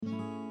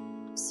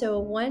So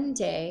one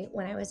day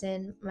when I was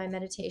in my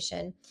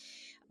meditation,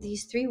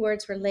 these three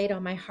words were laid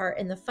on my heart.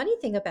 And the funny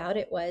thing about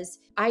it was,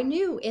 I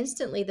knew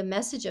instantly the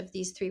message of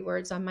these three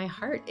words on my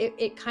heart.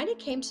 It kind of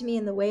came to me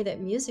in the way that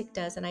music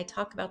does. And I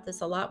talk about this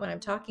a lot when I'm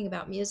talking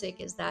about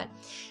music, is that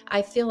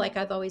I feel like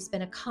I've always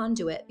been a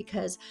conduit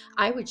because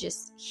I would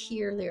just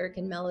hear lyric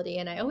and melody.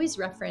 And I always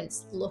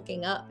reference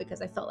looking up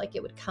because I felt like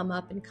it would come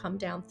up and come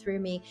down through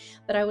me.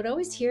 But I would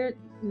always hear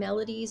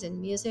melodies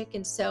and music.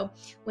 And so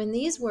when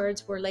these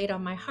words were laid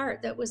on my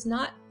heart, that was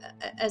not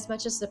as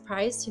much a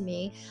surprise to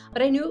me,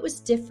 but I knew it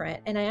was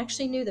different. And I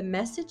actually knew the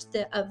message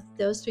of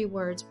those three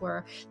words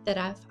were that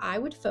if I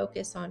would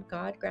focus on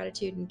God,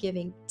 gratitude, and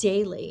giving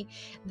daily,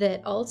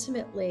 that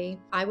ultimately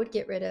I would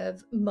get rid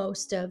of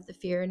most of the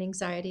fear and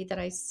anxiety that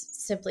I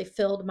simply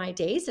filled my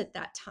days at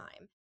that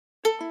time.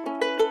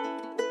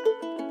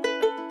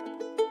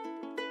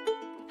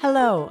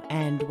 Hello,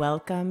 and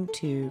welcome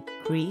to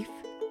Grief,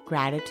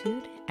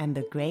 Gratitude, and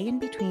the Gray in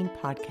Between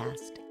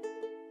podcast.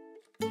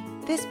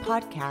 This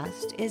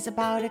podcast is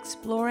about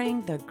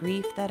exploring the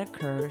grief that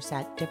occurs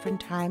at different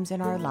times in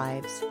our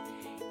lives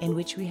in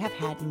which we have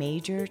had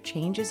major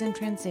changes and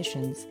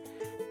transitions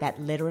that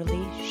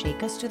literally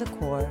shake us to the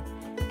core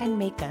and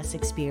make us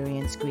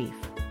experience grief.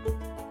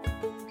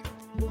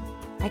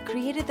 I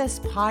created this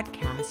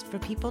podcast for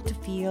people to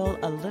feel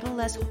a little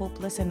less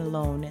hopeless and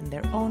alone in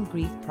their own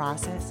grief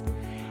process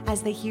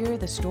as they hear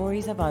the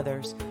stories of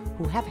others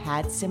who have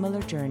had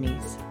similar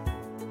journeys.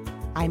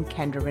 I'm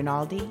Kendra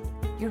Rinaldi,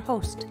 your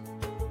host.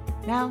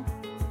 Now,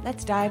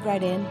 let's dive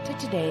right into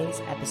today's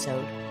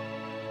episode.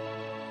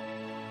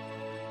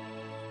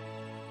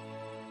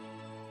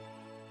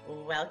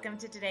 Welcome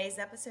to today's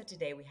episode.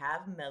 Today we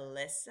have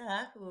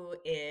Melissa, who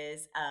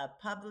is a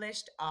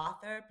published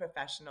author,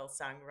 professional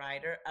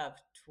songwriter of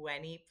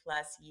 20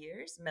 plus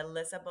years.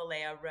 Melissa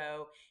Bollea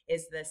Rowe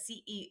is the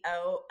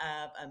CEO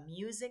of a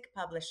music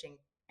publishing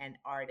and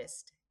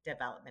artist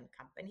development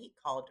company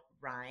called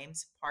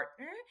Rhymes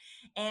Partner.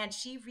 And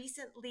she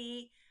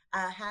recently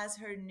has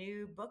her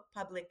new book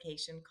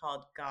publication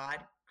called God,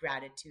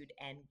 Gratitude,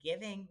 and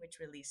Giving, which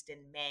released in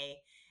May.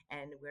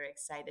 And we're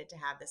excited to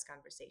have this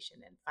conversation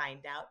and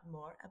find out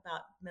more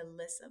about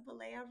Melissa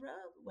Bollea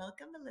Rowe.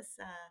 Welcome,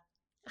 Melissa.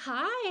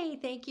 Hi,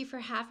 thank you for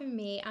having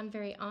me. I'm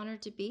very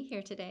honored to be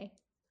here today.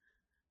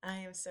 I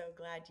am so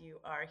glad you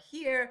are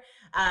here.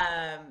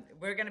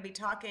 We're going to be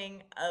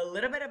talking a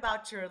little bit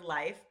about your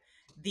life.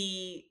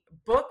 The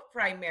book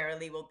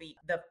primarily will be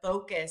the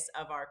focus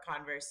of our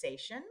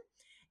conversation,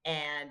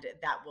 and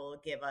that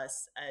will give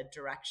us a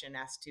direction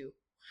as to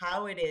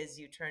how it is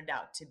you turned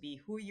out to be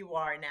who you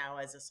are now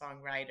as a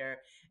songwriter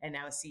and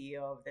now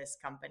CEO of this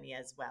company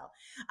as well.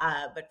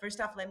 But first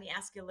off, let me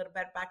ask you a little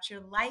bit about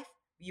your life.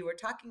 You were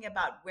talking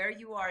about where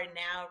you are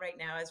now, right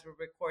now, as we're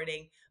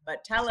recording,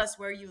 but tell us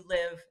where you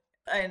live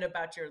and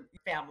about your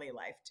family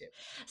life too.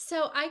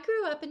 So I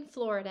grew up in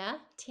Florida,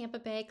 Tampa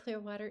Bay,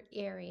 Clearwater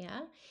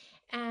area,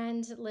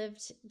 and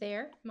lived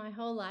there my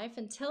whole life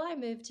until I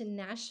moved to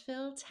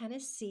Nashville,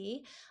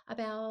 Tennessee,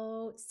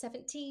 about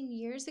 17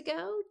 years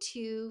ago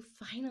to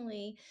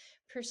finally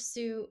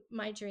pursue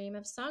my dream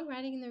of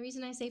songwriting. And the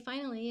reason I say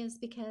finally is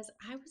because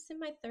I was in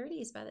my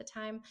 30s by the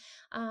time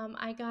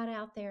I got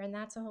out there, and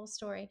that's a whole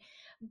story.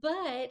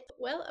 But,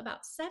 well,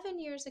 about 7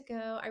 years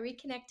ago, I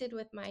reconnected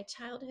with my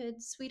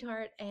childhood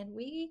sweetheart, and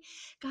we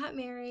got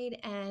married.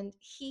 And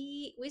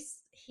he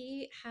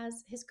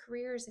has his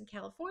careers in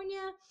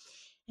California,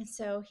 and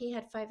so he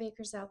had 5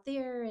 acres out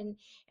there,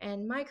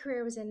 and my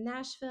career was in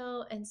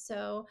Nashville, and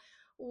so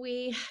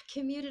we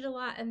commuted a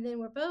lot. And then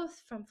we're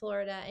both from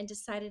Florida and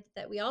decided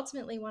that we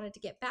ultimately wanted to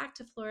get back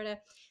to Florida.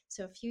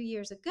 So a few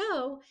years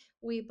ago,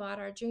 we bought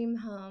our dream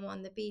home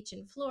on the beach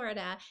in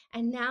Florida,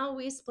 and now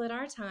we split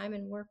our time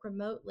and work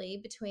remotely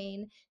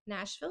between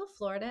Nashville,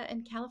 Florida,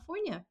 and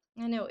California.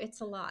 I know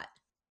it's a lot.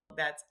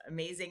 That's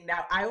amazing.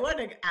 Now, I want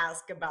to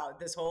ask about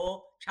this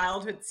whole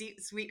childhood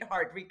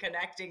sweetheart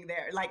reconnecting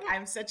there. Like,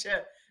 I'm such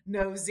a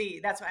nosy.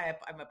 That's why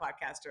I'm a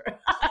podcaster.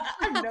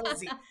 I'm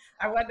nosy.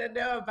 I want to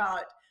know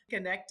about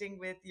connecting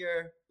with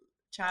your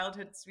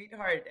childhood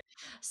sweetheart.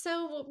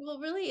 So, well,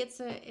 really,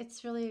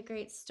 it's really a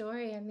great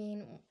story. I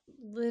mean,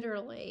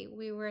 literally,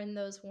 we were in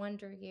those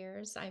wonder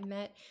years. I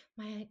met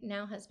my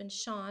now husband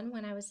Sean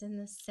when I was in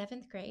the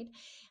seventh grade.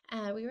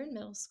 We were in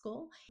middle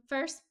school.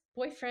 First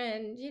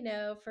boyfriend,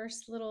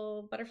 first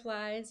little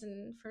butterflies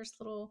and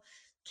first little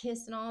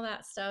kiss and all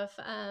that stuff.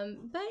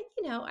 But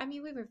I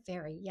mean, we were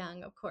very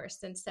young, of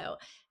course, and so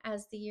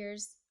as the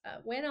years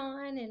went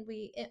on, and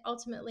we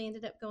ultimately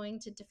ended up going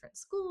to different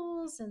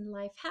schools, and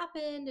life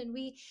happened, and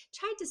we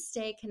tried to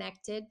stay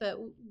connected. But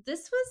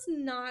this was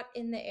not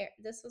in the air.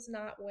 This was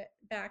not what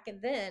back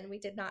then. We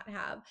did not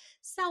have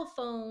cell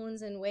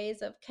phones and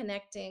ways of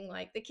connecting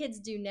like the kids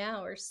do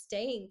now, or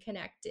staying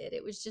connected.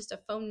 It was just a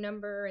phone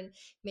number, and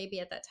maybe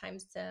at that time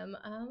some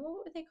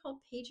what were they called,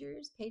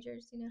 pagers.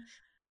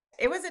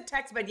 It was a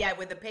text, but yeah,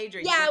 with the pager,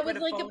 you Yeah, would it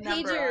put was a like a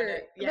phone number on pager,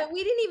 it. Yeah. but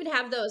we didn't even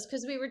have those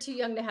because we were too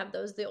young to have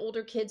those. The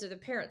older kids or the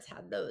parents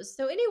had those.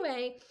 So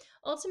anyway,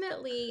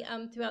 ultimately,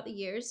 throughout the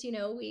years,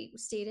 we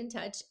stayed in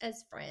touch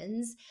as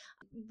friends.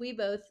 we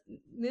both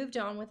moved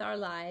on with our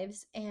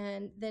lives.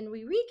 And then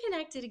we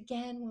reconnected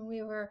again when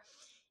we were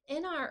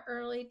in our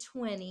early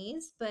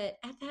 20s. But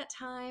at that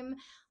time,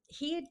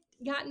 he had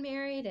gotten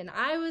married and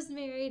I was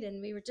married,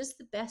 and we were just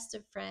the best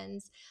of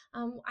friends.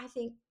 I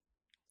think,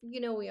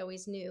 we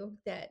always knew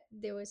that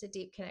there was a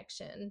deep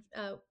connection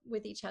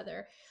with each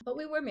other, but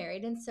we were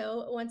married. And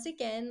so, once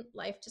again,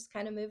 life just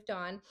kind of moved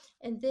on.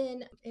 And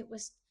then it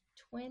was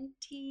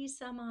 20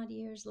 some odd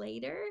years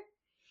later,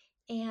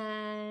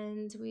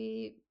 and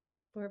we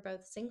were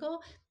both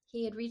single.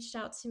 He had reached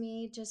out to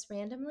me just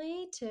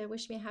randomly to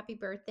wish me a happy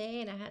birthday,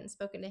 and I hadn't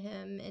spoken to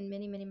him in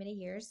many, many, many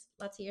years,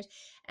 lots of years.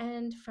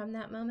 And from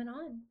that moment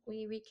on,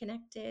 we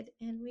reconnected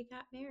and we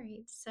got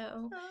married.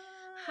 So,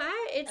 hi,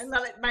 I it's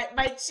love it.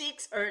 My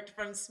cheeks hurt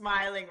from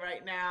smiling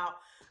right now.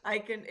 I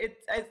can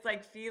it's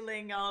like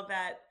feeling all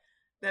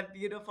that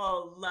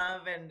beautiful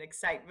love and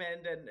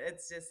excitement, and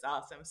it's just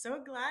awesome. So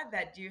glad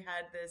that you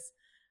had this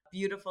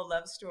beautiful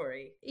love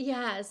story.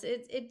 Yes,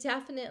 it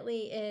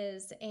definitely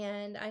is.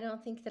 And I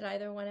don't think that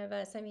either one of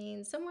us, I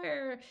mean,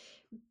 somewhere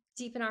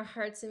deep in our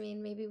hearts, I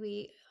mean, maybe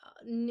we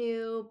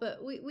knew, but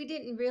we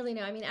didn't really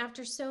know. I mean,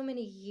 after so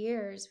many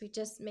years, we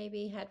just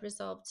maybe had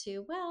resolved to,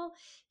 well,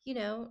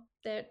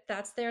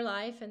 that's their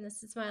life and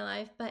this is my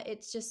life. But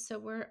it's just so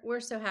we're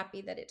so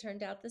happy that it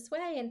turned out this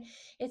way. And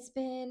it's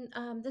been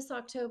this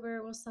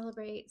October, we'll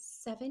celebrate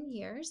 7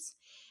 years.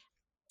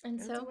 And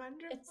That's so it's,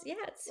 wonderful. yeah,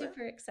 it's Well,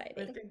 super well,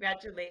 exciting.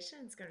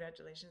 congratulations.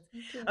 Congratulations.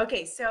 Thank you.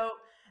 Okay, so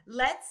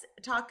let's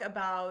talk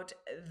about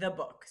the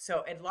book.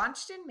 So it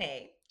launched in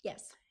May.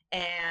 Yes.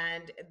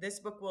 And this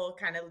book will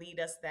kind of lead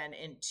us then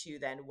into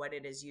then what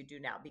it is you do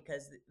now,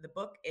 because the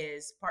book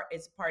is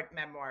part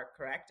memoir,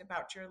 correct,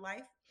 about your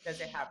life?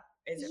 Does it have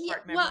is it Yeah,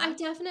 part well,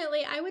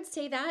 memoir? I would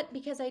say that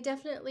because I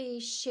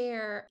definitely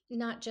share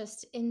not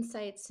just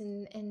insights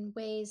and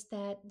ways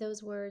that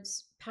those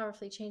words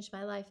powerfully changed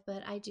my life,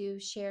 but I do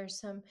share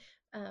some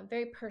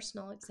very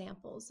personal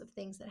examples of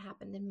things that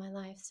happened in my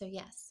life. So,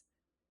 yes.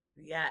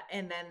 Yeah,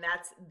 and then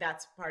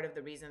that's part of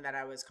the reason that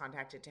I was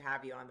contacted to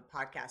have you on the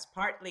podcast,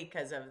 partly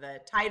because of the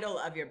title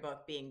of your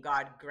book being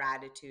God,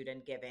 Gratitude,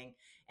 and Giving,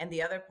 and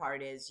the other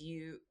part is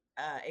you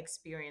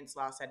experienced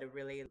loss at a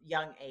really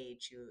young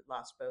age. You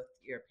lost both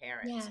your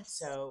parents. Yes.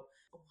 So,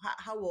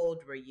 how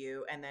old were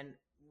you? And then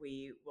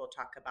we will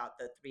talk about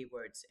the three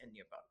words in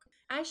your book.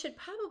 I should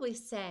probably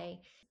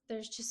say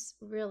there's just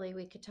really,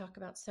 we could talk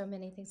about so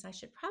many things. I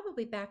should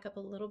probably back up a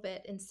little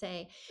bit and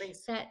say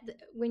Please. that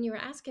when you were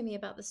asking me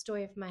about the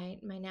story of my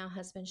now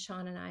husband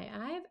Sean and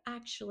I've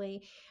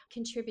actually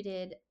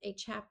contributed a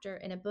chapter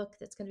in a book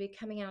that's going to be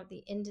coming out at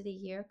the end of the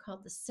year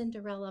called The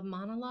Cinderella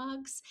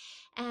Monologues,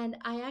 and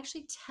I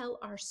actually tell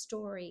our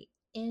story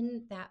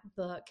in that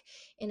book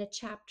in a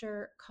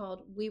chapter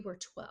called We Were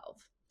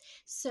 12.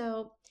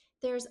 So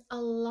there's a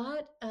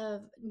lot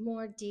of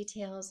more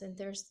details, and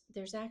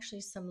there's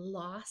actually some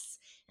loss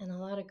and a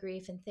lot of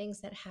grief and things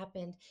that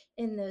happened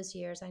in those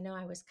years. I know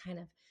I was kind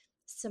of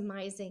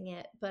surmising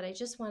it, but I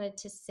just wanted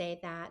to say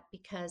that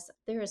because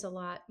there is a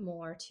lot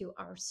more to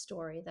our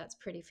story that's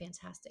pretty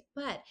fantastic.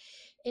 But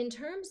in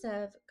terms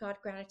of God,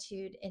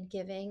 gratitude, and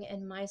giving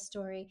and my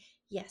story,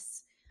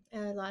 yes,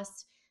 I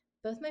lost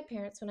both my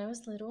parents when I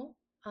was little.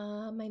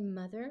 My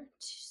mother,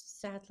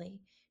 sadly,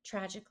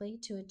 tragically,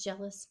 to a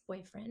jealous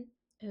boyfriend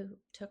who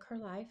took her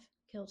life,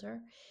 killed her,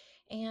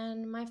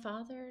 and my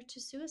father to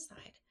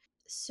suicide.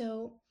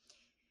 So,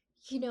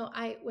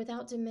 I,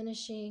 without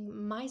diminishing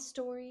my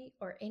story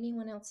or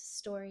anyone else's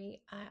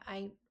story,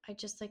 I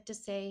just like to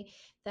say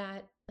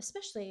that,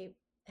 especially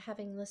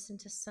having listened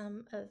to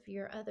some of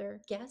your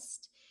other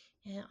guests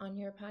on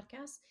your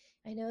podcast,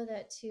 I know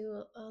that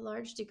to a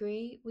large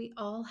degree, we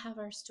all have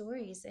our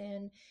stories,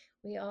 and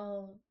we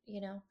all,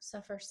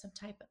 suffer some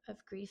type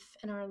of grief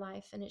in our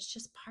life, and it's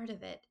just part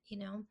of it.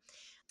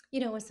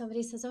 When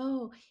somebody says,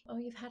 "Oh,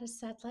 you've had a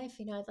sad life,"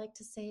 I'd like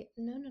to say,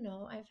 "No, no,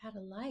 no, I've had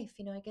a life."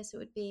 I guess it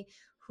would be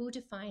who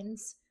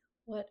defines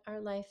what our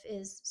life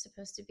is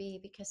supposed to be,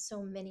 because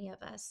so many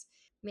of us,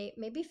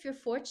 maybe if you're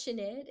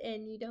fortunate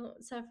and you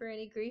don't suffer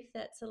any grief,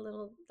 that's a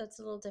little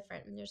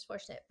different, and you're just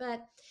fortunate.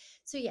 But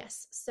so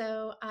yes,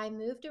 so I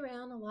moved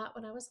around a lot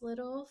when I was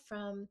little,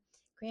 from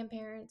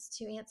grandparents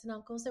to aunts and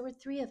uncles. There were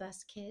three of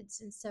us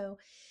kids, and so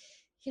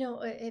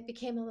it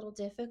became a little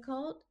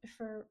difficult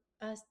for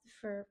us,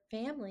 for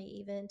family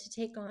even, to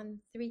take on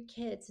three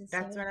kids. And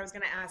That's so what I was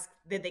going to ask.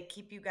 Did they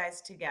keep you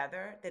guys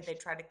together? Did they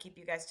try to keep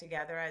you guys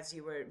together as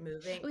you were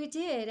moving? we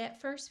did.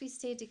 At first, we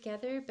stayed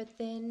together, but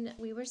then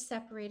we were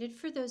separated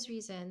for those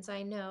reasons.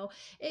 I know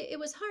it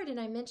was hard. And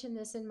I mentioned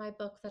this in my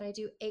book that I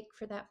do ache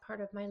for that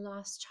part of my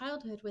lost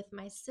childhood with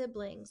my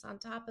siblings on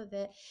top of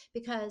it,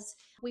 because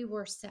we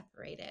were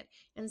separated.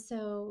 And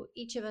so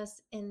each of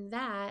us in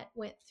that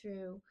went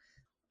through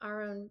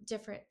our own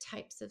different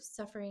types of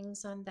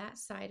sufferings on that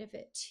side of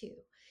it too.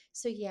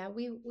 So yeah,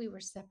 we were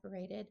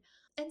separated.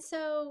 And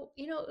so,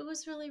 it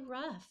was really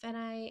rough. And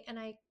I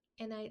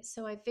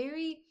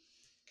very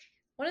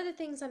one of the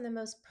things I'm the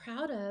most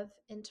proud of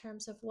in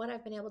terms of what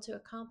I've been able to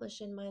accomplish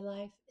in my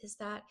life is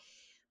that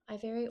I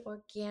very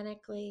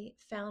organically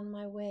found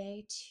my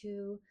way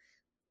to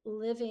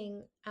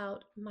living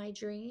out my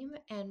dream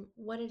and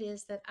what it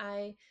is that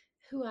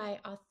who I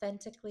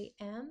authentically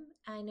am.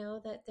 I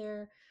know that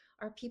there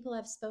are people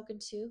I've spoken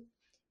to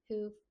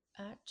who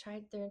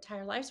tried their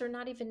entire lives or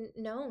not even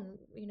known,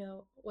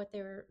 what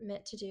they were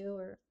meant to do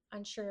or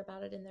unsure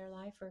about it in their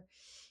life or,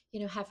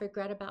 have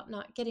regret about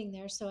not getting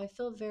there. So I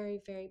feel very,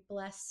 very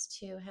blessed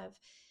to have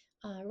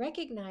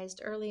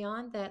recognized early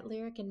on that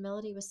lyric and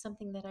melody was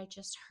something that I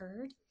just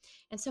heard.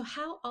 And so,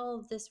 how all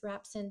of this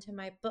wraps into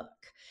my book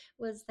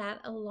was that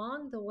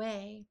along the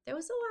way, there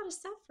was a lot of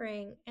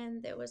suffering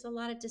and there was a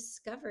lot of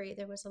discovery.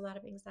 There was a lot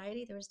of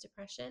anxiety, there was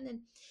depression. And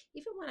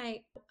even when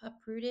I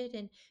uprooted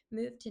and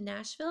moved to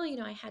Nashville,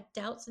 I had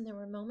doubts and there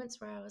were moments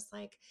where I was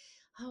like,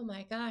 oh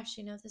my gosh,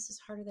 this is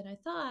harder than I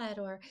thought.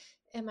 Or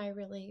am I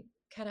really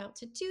cut out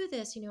to do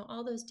this?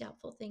 All those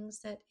doubtful things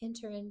that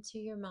enter into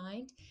your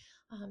mind,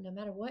 no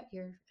matter what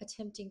you're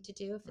attempting to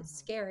do, if it's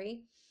Hmm.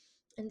 scary.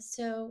 And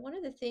so, one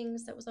of the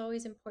things that was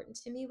always important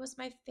to me was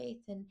my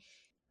faith. And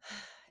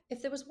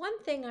if there was one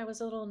thing I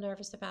was a little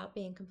nervous about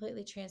being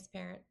completely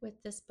transparent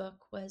with this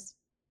book was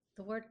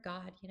the word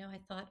God. I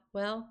thought,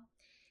 well,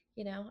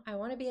 I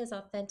want to be as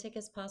authentic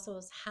as possible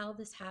as how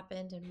this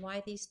happened and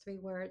why these three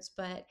words.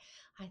 But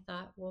I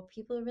thought, well,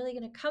 people are really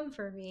going to come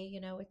for me,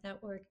 with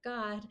that word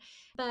God.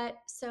 But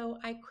so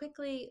I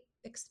quickly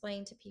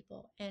explained to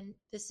people, and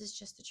this is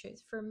just the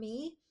truth. For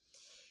me,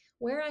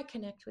 where I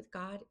connect with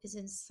God is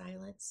in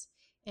silence,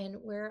 and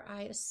where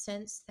I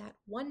sense that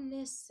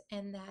oneness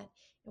and that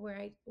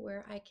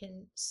where I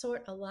can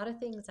sort a lot of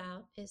things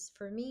out is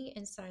for me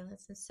in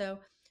silence. And so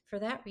for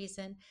that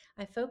reason,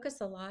 I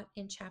focus a lot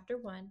in chapter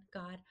 1,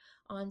 God,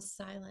 on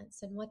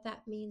silence and what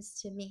that means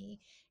to me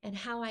and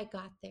how I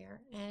got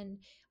there. And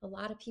a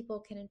lot of people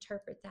can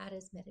interpret that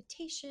as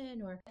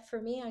meditation, or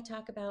for me, I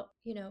talk about,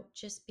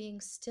 just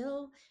being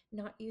still,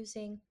 not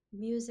using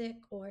music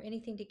or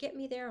anything to get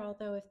me there.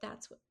 Although if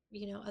that's what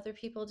other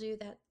people do,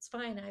 that's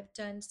fine. I've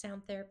done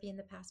sound therapy in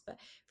the past, but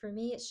for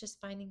me it's just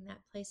finding that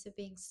place of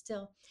being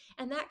still,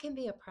 and that can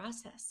be a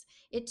process.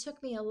 It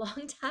took me a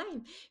long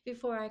time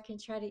before I can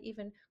try to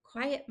even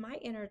quiet my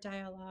inner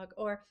dialogue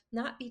or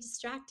not be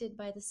distracted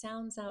by the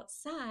sounds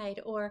outside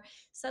or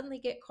suddenly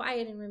get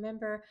quiet and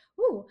remember,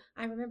 ooh,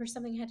 I remember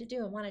something I had to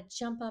do and want to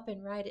jump up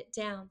and write it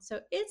down. So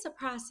it's a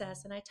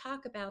process, and I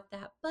talk about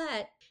that.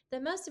 But the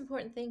most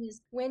important thing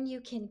is when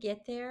you can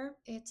get there,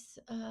 it's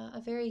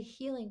a very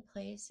healing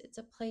place. It's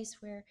a place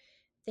where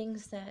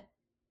things that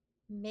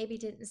maybe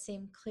didn't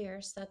seem clear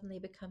suddenly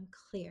become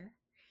clear.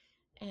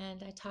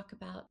 And I talk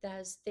about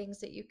those things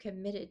that you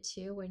committed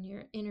to when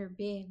your inner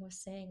being was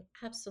saying,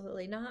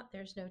 absolutely not,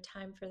 there's no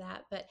time for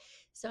that. But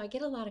so I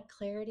get a lot of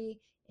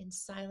clarity in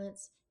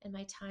silence and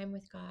my time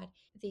with God.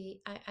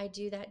 I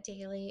do that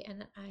daily,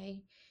 and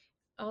I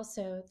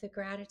also the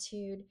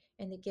gratitude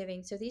and the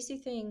giving. So these two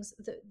things,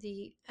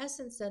 the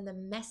essence and the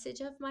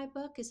message of my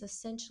book is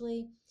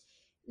essentially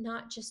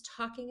not just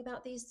talking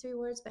about these three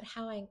words, but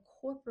how I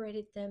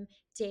incorporated them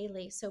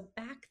daily. So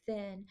back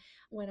then,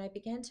 when I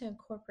began to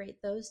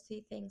incorporate those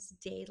three things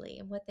daily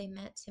and what they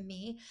meant to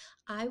me,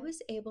 I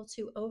was able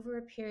to, over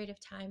a period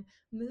of time,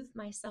 move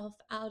myself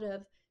out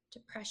of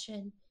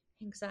depression,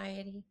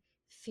 anxiety,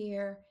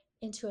 fear,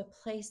 into a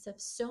place of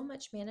so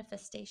much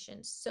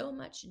manifestation, so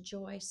much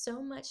joy,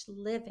 so much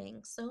living,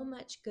 so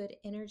much good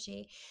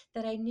energy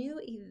that I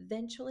knew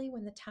eventually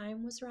when the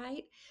time was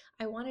right,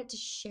 I wanted to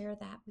share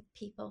that with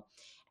people.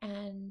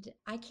 And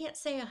I can't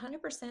say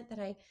 100% that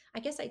I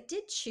guess I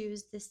did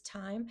choose this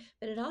time,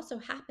 but it also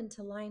happened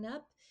to line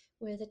up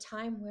with a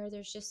time where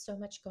there's just so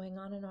much going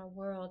on in our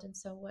world. And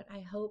so what I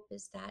hope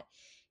is that,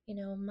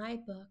 my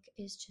book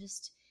is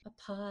just a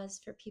pause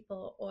for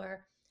people,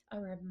 or a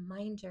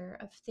reminder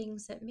of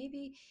things that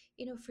maybe,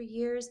 for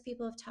years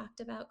people have talked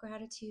about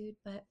gratitude,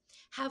 but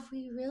have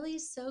we really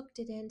soaked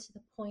it in to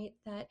the point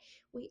that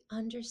we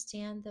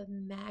understand the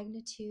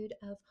magnitude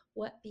of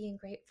what being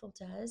grateful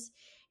does?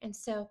 And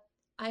so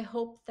I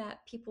hope that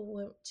people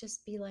won't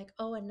just be like,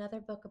 oh,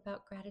 another book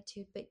about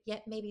gratitude, but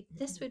yet maybe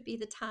this would be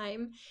the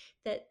time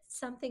that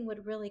something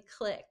would really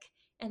click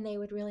and they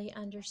would really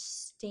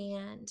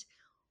understand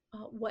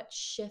what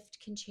shift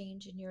can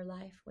change in your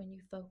life when you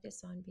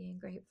focus on being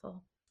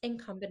grateful in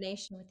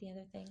combination with the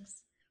other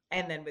things.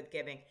 And then with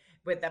giving,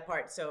 with that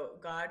part. So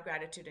God,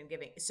 gratitude, and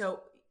giving. So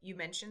you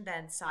mentioned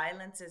then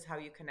silence is how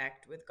you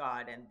connect with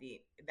God, and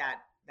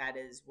that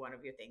is one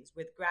of your things.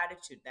 With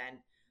gratitude, then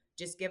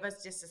just give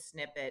us just a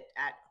snippet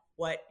at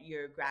what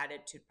your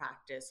gratitude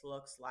practice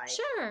looks like.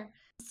 Sure.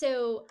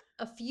 So,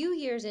 a few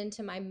years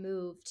into my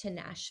move to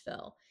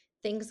Nashville,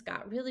 things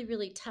got really,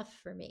 really tough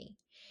for me.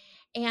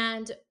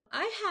 And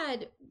I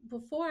had,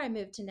 before I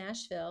moved to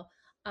Nashville,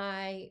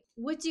 I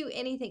would do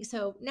anything.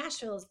 So,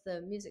 Nashville is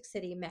the music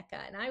city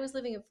mecca, and I was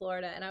living in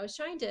Florida, and I was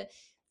trying to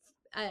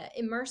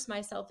immerse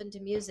myself into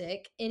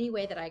music any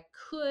way that I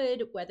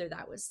could, whether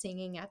that was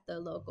singing at the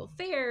local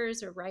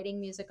fairs or writing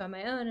music on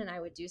my own. And I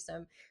would do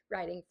some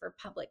writing for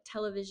public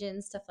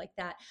television, stuff like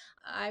that.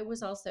 I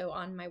was also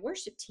on my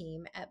worship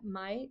team at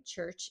my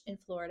church in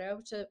Florida,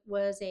 which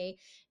was a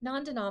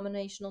non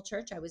denominational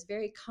church. I was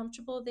very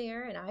comfortable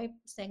there and I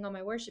sang on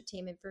my worship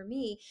team. And for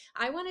me,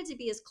 I wanted to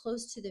be as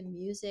close to the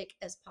music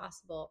as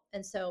possible.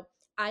 And so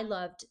I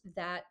loved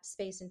that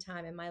space and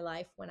time in my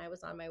life when I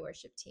was on my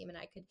worship team and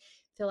I could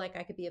feel like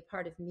I could be a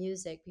part of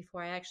music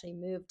before I actually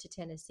moved to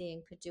Tennessee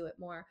and could do it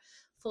more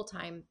full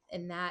time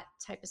in that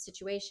type of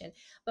situation.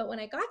 But when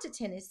I got to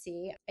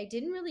Tennessee, I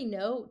didn't really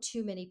know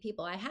too many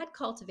people. I had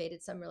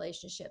cultivated some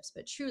relationships,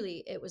 but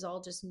truly it was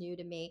all just new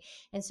to me.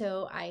 And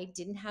so I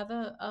didn't have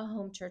a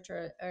home church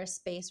or a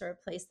space or a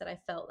place that I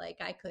felt like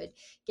I could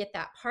get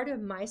that part of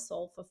my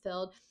soul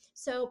fulfilled.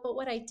 So, but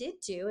what I did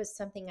do is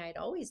something I'd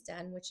always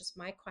done, which is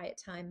my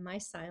quiet time, my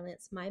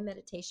silence, my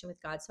meditation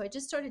with God. So I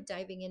just started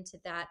diving into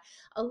that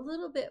a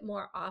little bit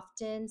more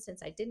often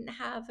since I didn't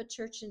have a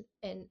church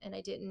and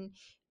I didn't,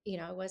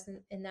 I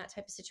wasn't in that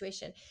type of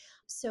situation.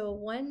 So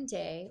one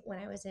day when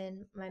I was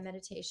in my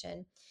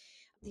meditation,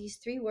 these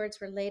three words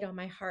were laid on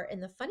my heart.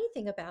 And the funny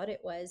thing about it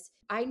was,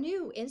 I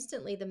knew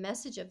instantly the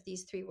message of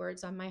these three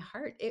words on my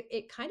heart.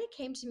 It kind of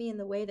came to me in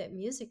the way that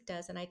music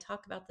does. And I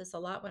talk about this a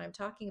lot when I'm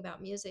talking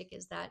about music,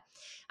 is that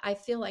I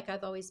feel like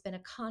I've always been a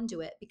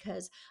conduit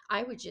because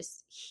I would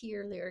just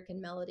hear lyric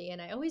and melody. And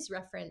I always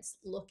reference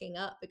looking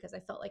up because I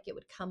felt like it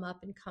would come up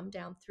and come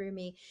down through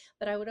me.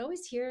 But I would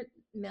always hear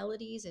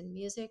melodies and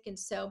music. And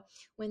so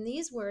when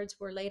these words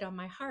were laid on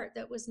my heart,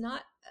 that was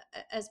not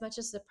as much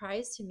a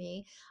surprise to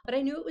me, but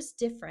I knew it was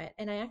different.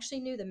 And I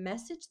actually knew the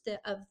message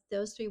of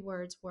those three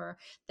words were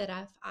that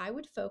if I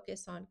would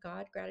focus on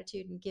God,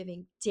 gratitude, and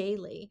giving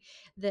daily,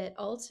 that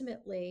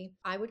ultimately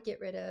I would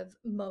get rid of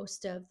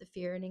most of the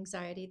fear and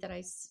anxiety that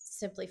I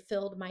simply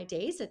filled my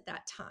days at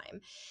that time.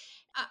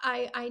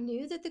 I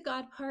knew that the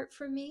God part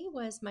for me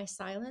was my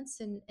silence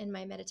and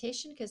my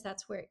meditation because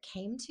that's where it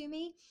came to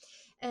me.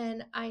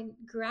 And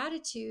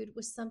gratitude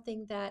was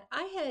something that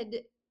I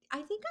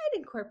think I had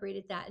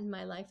incorporated that in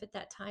my life at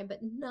that time, but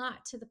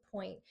not to the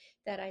point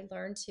that I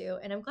learned to.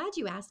 And I'm glad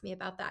you asked me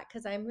about that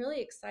because I'm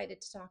really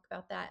excited to talk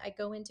about that. I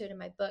go into it in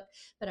my book,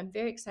 but I'm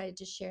very excited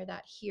to share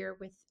that here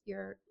with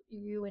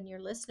you and your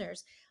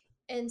listeners.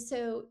 And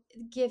so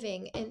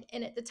giving, and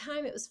at the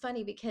time it was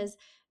funny because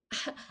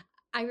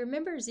I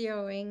remember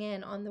zeroing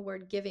in on the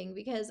word giving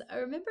because I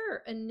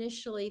remember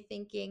initially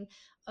thinking,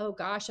 oh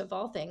gosh, of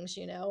all things,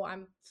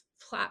 I'm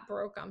flat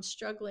broke, I'm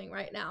struggling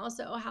right now,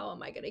 so how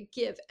am I going to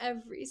give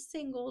every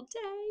single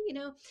day?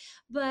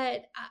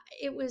 But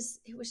it was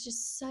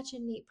just such a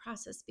neat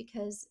process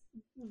because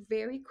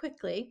very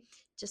quickly,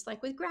 just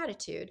like with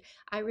gratitude,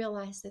 I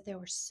realized that there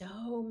were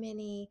so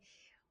many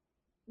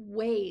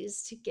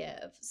ways to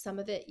give. Some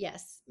of it,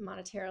 yes,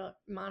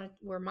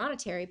 were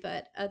monetary,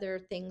 but other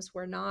things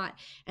were not.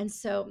 And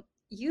so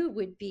you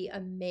would be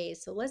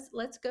amazed. So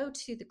let's go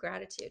to the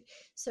gratitude.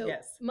 So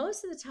Yes.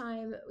 most of the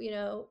time,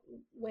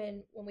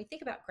 when we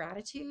think about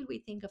gratitude, we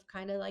think of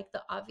kind of like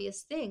the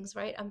obvious things,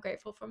 right? I'm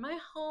grateful for my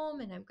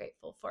home and I'm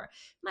grateful for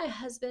my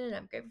husband and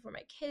I'm grateful for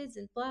my kids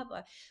and blah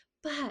blah.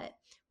 But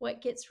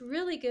what gets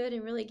really good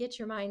and really gets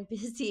your mind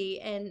busy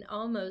and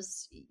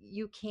almost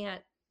you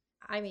can't,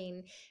 I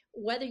mean,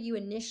 whether you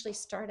initially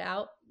start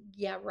out,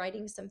 yeah,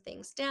 writing some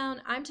things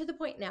down. I'm to the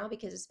point now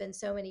because it's been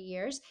so many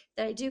years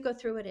that I do go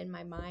through it in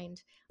my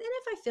mind. Then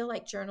if I feel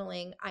like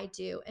journaling, I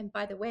do. And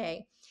by the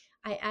way,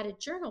 I added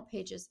journal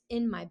pages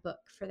in my book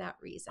for that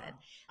reason.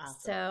 Oh, awesome.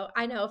 So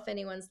I know if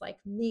anyone's like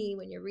me,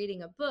 when you're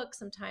reading a book,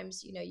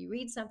 sometimes, you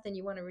read something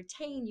you want to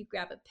retain, you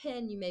grab a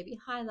pen, you maybe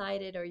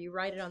highlight it or you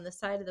write it on the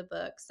side of the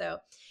book. So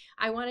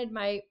I wanted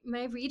my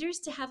readers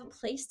to have a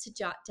place to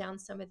jot down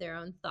some of their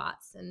own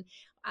thoughts and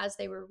as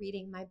they were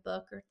reading my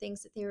book or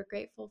things that they were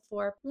grateful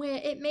for. When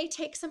it may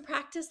take some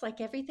practice,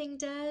 like everything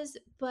does,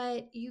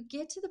 but you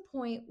get to the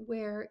point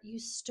where you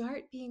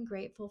start being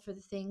grateful for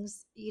the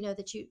things,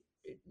 that you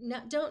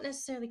don't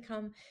necessarily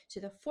come to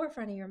the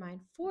forefront of your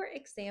mind. For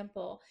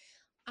example,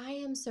 I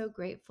am so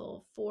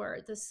grateful for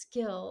the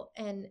skill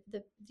and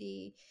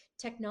the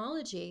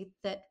technology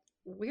that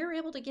we're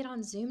able to get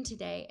on Zoom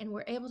today and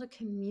we're able to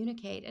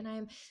communicate. And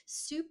I'm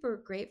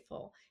super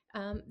grateful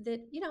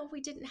that, we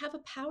didn't have a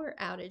power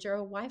outage or a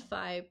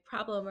Wi-Fi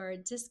problem or a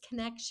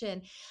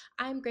disconnection.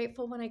 I'm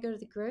grateful when I go to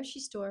the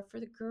grocery store for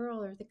the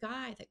girl or the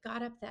guy that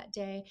got up that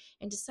day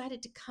and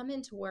decided to come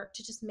into work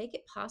to just make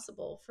it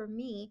possible for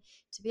me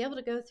to be able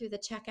to go through the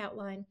checkout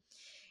line.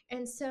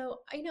 And so,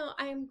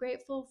 I am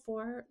grateful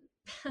for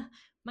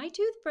my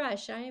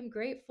toothbrush. I am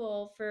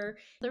grateful for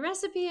the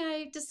recipe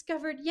I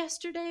discovered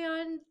yesterday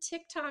on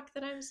TikTok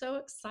that I'm so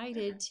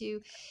excited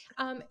to.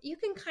 You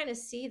can kind of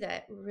see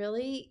that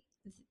really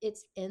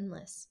it's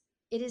endless.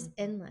 It is Hmm.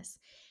 endless.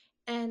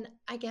 And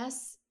I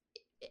guess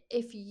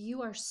if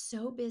you are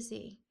so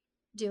busy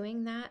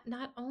doing that,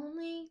 not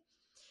only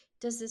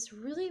does this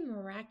really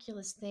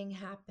miraculous thing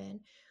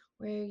happen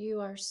where you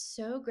are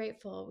so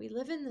grateful. We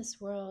live in this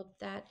world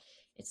that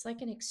it's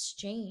like an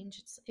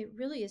exchange. It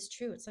really is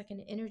true. It's like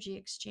an energy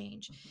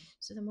exchange. Mhm.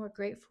 So the more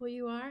grateful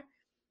you are,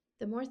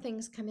 the more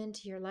things come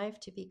into your life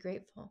to be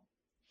grateful.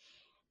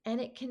 And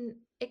it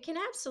can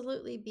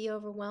absolutely be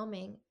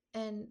overwhelming.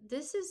 And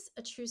this is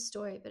a true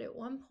story, but at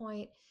one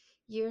point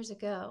years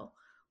ago,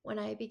 when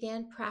I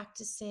began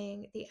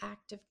practicing the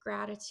act of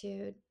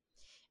gratitude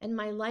and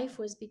my life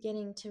was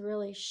beginning to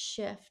really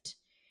shift,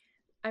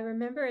 I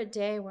remember a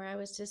day where I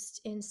was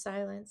just in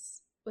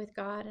silence with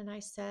God, and I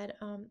said,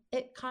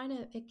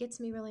 it gets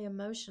me really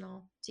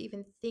emotional to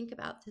even think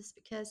about this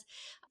because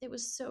it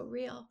was so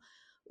real.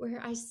 Where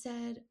I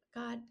said,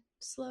 God,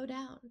 slow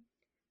down,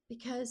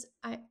 because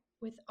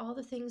with all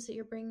the things that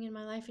you're bringing in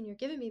my life and you're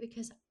giving me,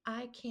 because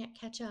I can't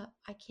catch up.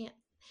 I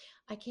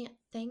can't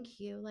thank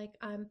you. Like,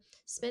 I'm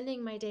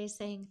spending my day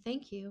saying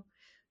thank you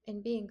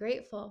and being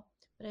grateful,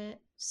 but I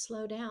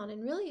slow down.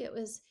 And really it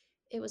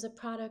was a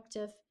product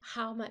of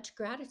how much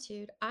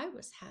gratitude I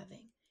was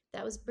having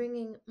that was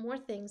bringing more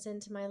things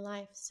into my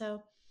life.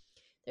 So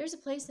there's a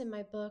place in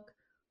my book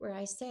where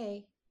I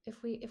say,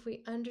 if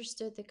we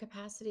understood the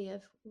capacity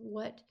of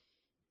what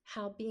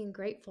how being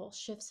grateful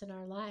shifts in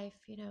our life,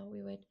 we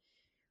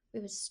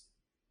would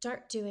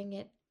start doing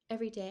it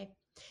every day.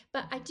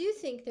 But I Mhm. do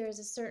think there is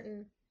a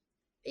certain,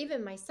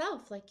 even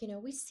myself, like,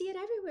 we see it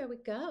everywhere we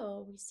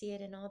go. We see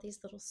it in all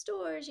these little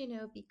stores,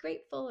 be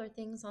grateful, or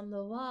things on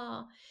the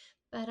wall.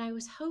 But I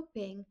was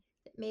hoping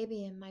that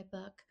maybe in my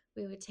book,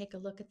 we would take a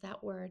look at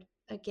that word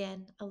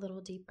again a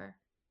little deeper.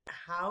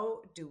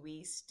 How do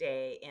we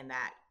stay in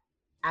that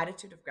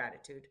attitude of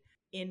gratitude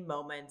in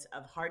moments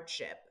of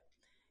hardship,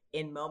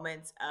 in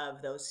moments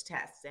of those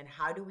tests? And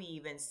how do we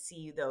even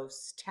see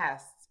those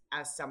tests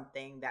as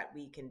something that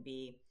we can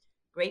be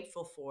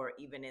grateful for,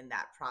 even in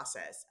that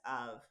process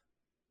of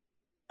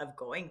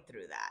going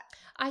through that?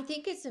 I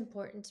think it's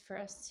important for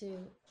us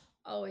to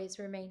always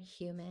remain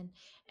human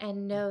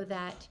and know Mhm.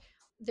 that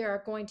there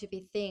are going to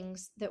be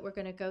things that we're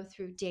going to go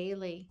through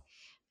daily,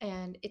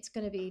 and it's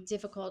going to be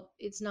difficult.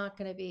 It's not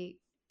going to be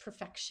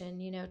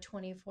perfection,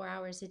 24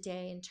 hours a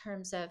day in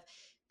terms of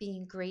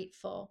being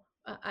grateful.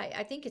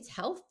 I think it's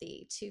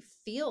healthy to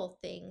feel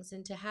things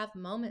and to have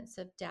moments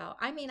of doubt.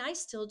 I mean, I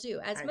still do.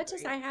 I As much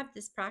as I agree. have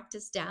this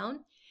practice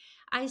down,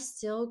 I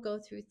still go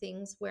through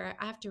things where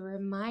I have to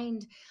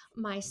remind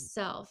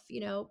myself,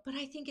 but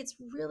I think it's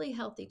really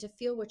healthy to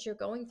feel what you're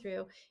going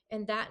through,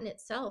 and that in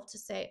itself to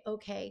say,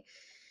 okay,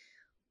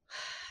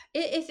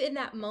 if in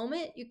that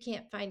moment you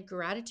can't find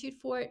gratitude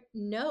for it,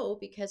 no,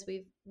 because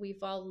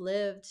we've all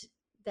lived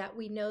that.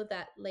 We know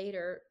that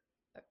later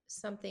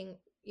something,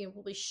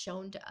 will be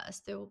shown to us.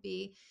 There will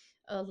be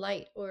a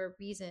light or a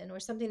reason or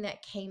something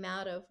that came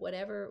out of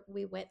whatever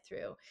we went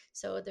through.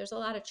 So there's a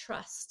lot of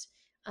trust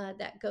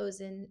that goes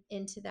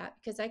into that,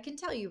 because I can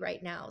tell you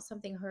right now,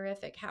 something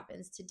horrific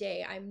happens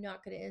today, I'm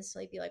not going to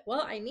instantly be like,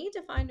 well, I need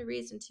to find a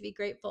reason to be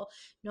grateful.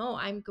 No,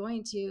 I'm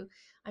going to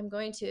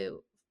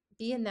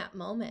be in that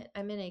moment.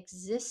 I'm going to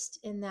exist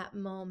in that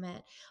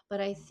moment.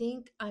 But I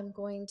think I'm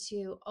going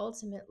to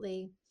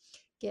ultimately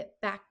get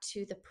back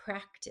to the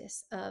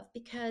practice of,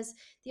 because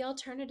the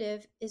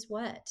alternative is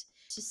what?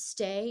 To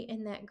stay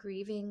in that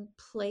grieving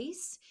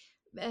place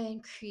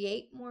and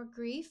create more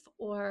grief,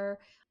 or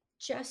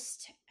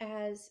just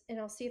as, and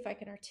I'll see if I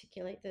can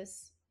articulate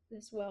this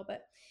well,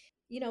 but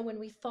when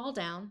we fall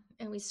down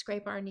and we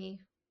scrape our knee,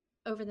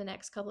 over the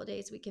next couple of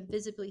days we can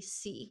visibly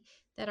see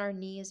that our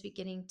knee is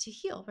beginning to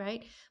heal,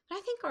 right? But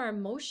I think our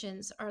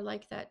emotions are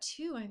like that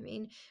too. I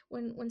mean,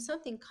 when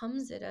something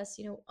comes at us,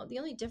 the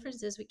only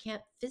difference is we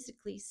can't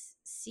physically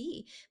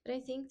see, but I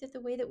think that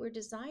the way that we're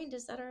designed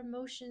is that our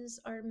emotions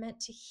are meant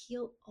to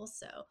heal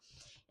also,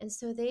 and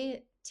so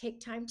they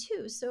take time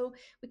too. So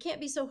we can't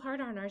be so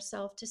hard on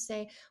ourselves to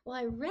say, well,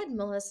 I read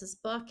Melissa's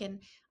book and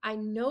I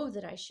know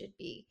that I should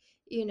be,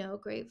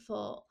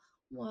 grateful.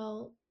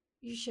 Well,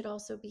 you should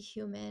also be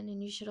human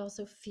and you should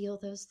also feel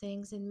those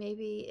things. And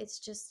maybe it's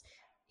just,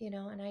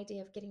 an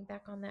idea of getting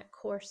back on that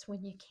course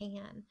when you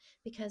can,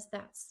 because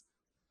that's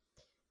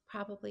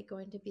probably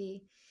going to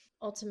be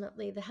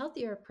ultimately the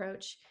healthier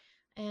approach.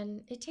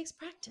 And it takes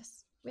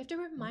practice. We have to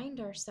remind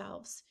Mhm.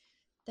 ourselves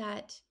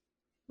that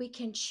we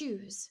can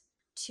choose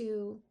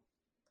to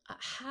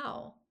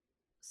how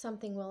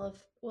something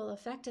will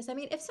affect us. I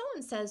mean, if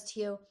someone says to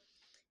you,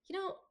 you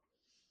know,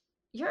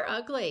 you're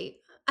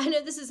ugly. I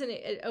know this isn't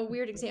a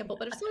weird example,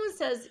 but if someone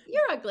says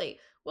you're ugly,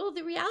 well,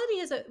 the reality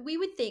is that we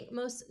would think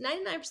most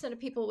 99% of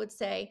people would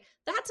say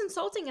that's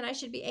insulting and I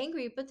should be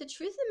angry. But the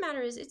truth of the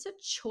matter is, it's a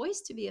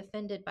choice to be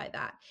offended by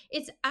that.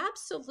 It's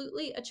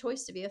absolutely a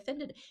choice to be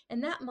offended.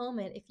 In that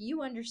moment, if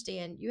you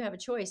understand you have a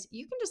choice,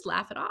 you can just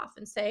laugh it off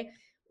and say,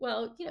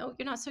 well, you're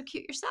not so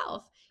cute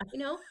yourself, you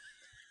know?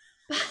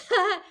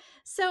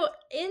 So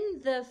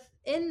in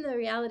the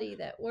reality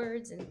that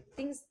words and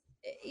things,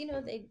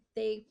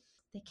 they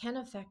can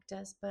affect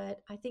us,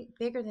 but I think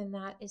bigger than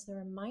that is the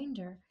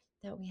reminder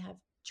that we have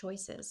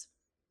choices.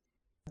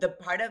 The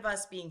part of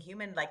us being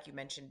human, like you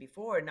mentioned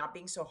before, not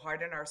being so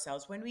hard on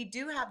ourselves when we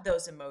do have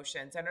those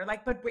emotions and are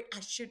like, but wait,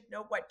 I should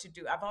know what to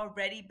do. I've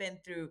already been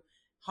through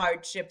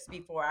hardships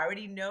before. I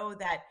already know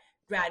that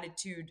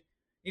gratitude,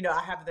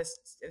 I have this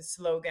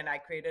slogan. I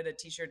created a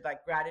t-shirt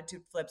like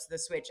gratitude flips the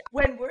switch.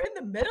 When we're in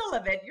the middle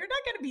of it, you're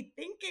not going to be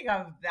thinking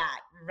of that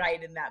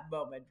right in that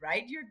moment,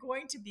 right? You're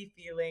going to be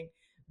feeling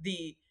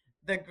the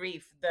the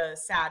grief, the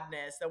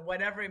sadness, the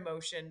whatever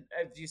emotion,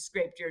 if you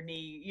scraped your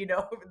knee,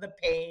 the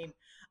pain,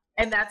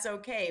 and that's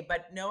okay.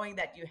 But knowing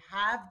that you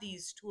have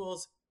these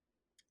tools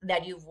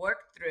that you've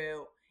worked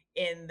through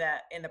in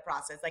the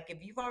process, like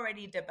if you've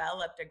already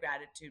developed a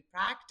gratitude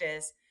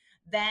practice,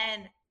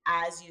 then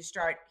as you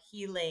start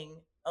healing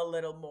a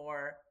little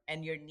more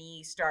and your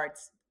knee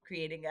starts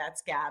creating that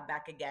scab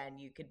back again,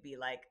 you could be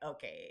like,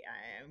 okay,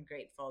 I am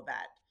grateful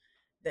that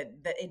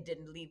it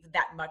didn't leave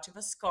that much of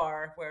a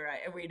scar where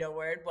we know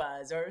where it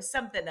was, or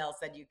something else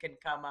that you can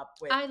come up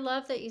with. I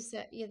love that you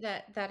said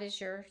that that is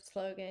your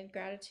slogan,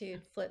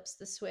 gratitude flips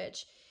the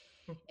switch.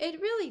 It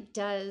really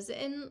does.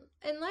 And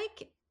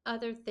like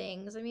other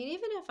things, I mean,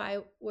 even if I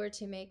were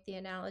to make the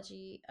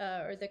analogy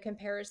or the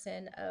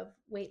comparison of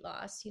weight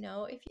loss,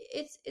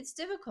 if it's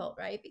difficult,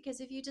 right? Because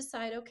if you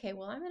decide, okay,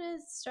 well, I'm going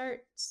to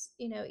start,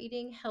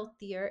 eating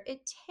healthier,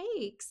 it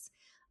takes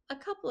a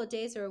couple of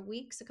days or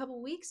a couple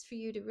of weeks for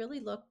you to really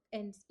look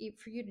and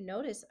for you to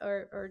notice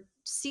or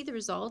see the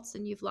results,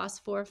 and you've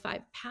lost 4 or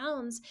 5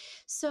 pounds.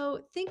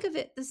 So think of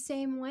it the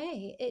same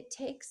way. It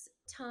takes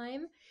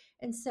time.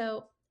 And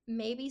so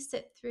maybe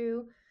sit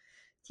through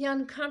the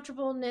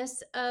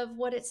uncomfortableness of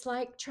what it's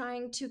like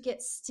trying to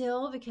get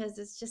still, because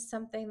it's just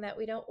something that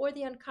we don't, or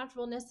the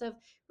uncomfortableness of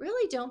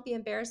really don't be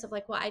embarrassed of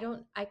like, well,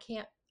 I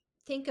can't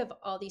think of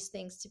all these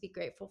things to be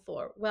grateful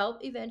for. Well,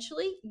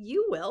 eventually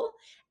you will,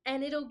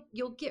 and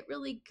you'll get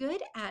really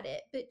good at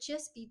it, but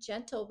just be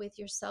gentle with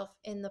yourself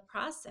in the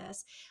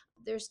process.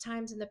 There's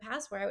times in the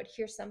past where I would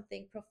hear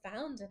something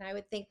profound and I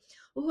would think,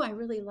 oh, I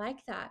really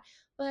like that.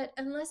 But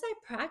unless I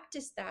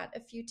practiced that a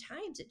few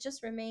times, it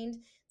just remained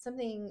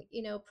something,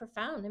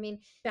 profound. I mean,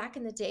 back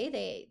in the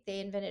day, they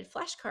invented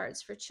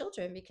flashcards for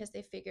children because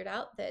they figured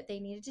out that they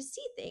needed to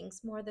see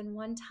things more than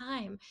one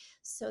time.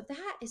 So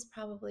that is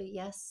probably,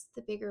 yes,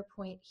 the bigger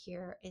point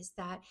here is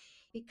that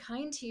be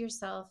kind to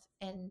yourself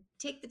and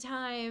take the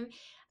time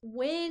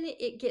when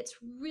it gets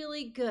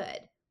really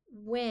good.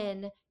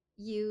 When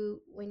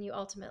you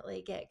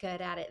ultimately get good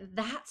at it,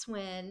 that's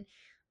when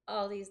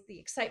the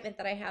excitement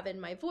that I have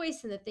in my voice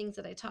and the things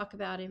that I talk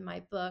about in my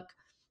book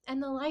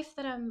and the life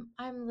that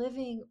I'm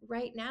living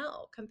right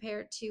now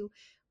compared to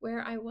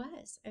where I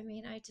was. I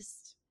mean, I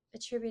just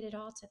attribute it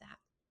all to that.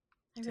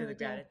 I To the really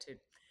do. gratitude,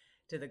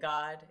 to the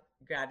God,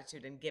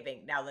 gratitude, and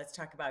giving. Now let's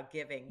talk about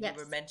giving. You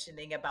were Yes.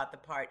 mentioning about the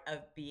part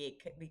of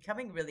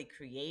becoming really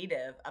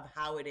creative of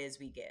how it is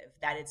we give,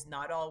 that it's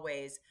not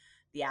always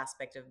the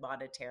aspect of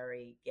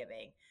monetary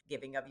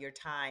giving of your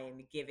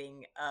time,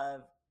 giving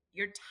of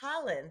your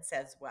talents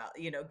as well,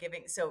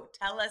 giving. So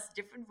tell us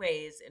different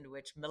ways in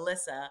which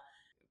Melissa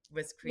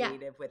was Yeah.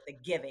 creative with the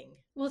giving.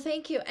 Well,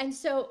 thank you. And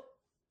so,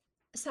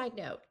 side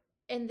note,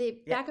 in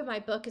the Yeah. back of my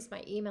book is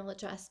my email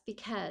address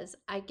because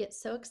I get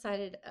so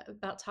excited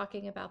about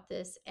talking about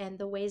this and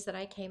the ways that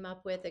I came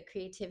up with the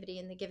creativity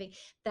and the giving,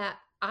 that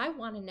I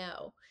want to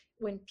know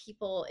when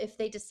people, if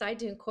they decide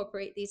to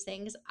incorporate these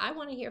things, I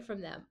want to hear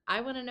from them.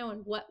 I want to know in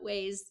what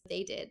ways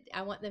they did.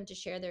 I want them to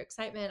share their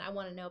excitement. I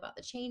want to know about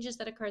the changes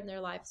that occurred in their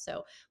life.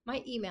 So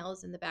my email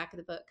is in the back of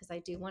the book because I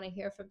do want to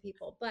hear from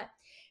people. But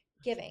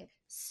giving.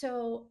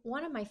 So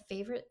one of my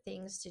favorite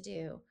things to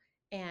do,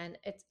 and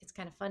it's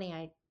kind of funny,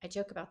 I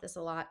joke about this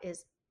a lot,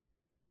 is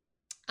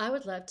I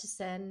would love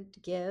to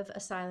give a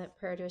silent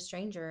prayer to a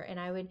stranger. And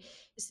and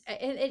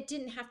it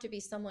didn't have to be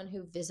someone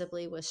who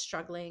visibly was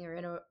struggling or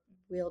in a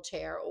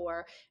wheelchair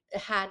or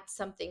had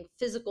something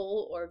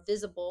physical or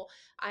visible.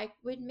 I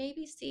would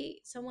maybe see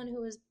someone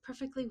who was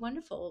perfectly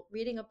wonderful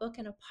reading a book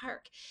in a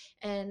park,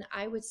 and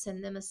I would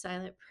send them a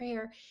silent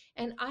prayer.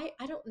 And I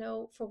don't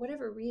know, for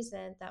whatever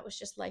reason, that was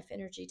just life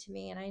energy to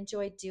me. And I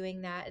enjoyed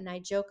doing that. And I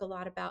joke a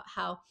lot about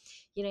how,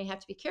 you have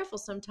to be careful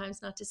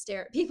sometimes not to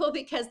stare at people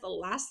because the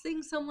last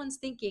thing someone's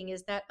thinking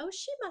is that, oh,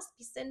 she must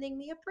be sending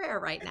me a prayer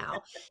right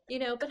now.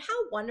 But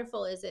how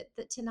wonderful is it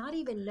that to not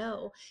even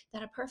know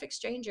that a perfect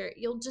stranger,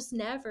 you'll just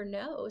never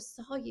know,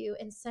 saw you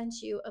and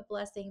sent you a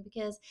blessing,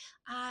 because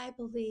I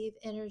believe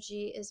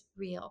energy is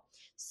real.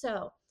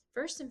 So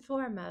first and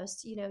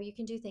foremost, you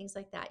can do things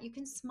like that. You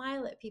can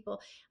smile at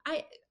people.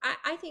 I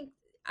think,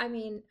 I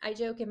mean, I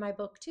joke in my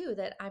book too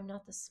that I'm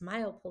not the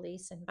smile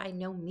police, and by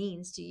no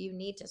means do you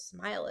need to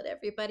smile at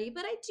everybody.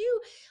 But I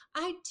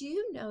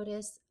do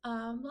notice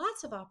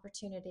lots of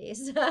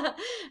opportunities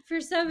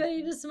for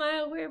somebody to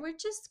smile where we're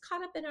just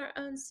caught up in our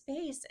own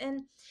space.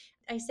 And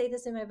I say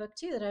this in my book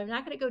too, that I'm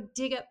not going to go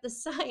dig up the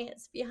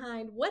science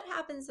behind what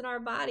happens in our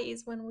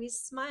bodies when we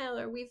smile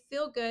or we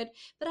feel good,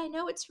 but I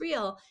know it's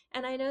real,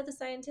 and I know the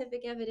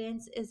scientific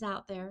evidence is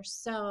out there.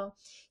 So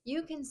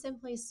you can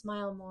simply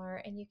smile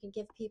more, and you can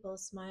give people a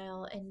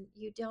smile, and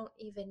you don't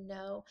even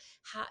know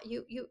how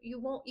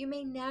you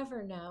may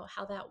never know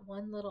how that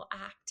one little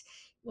act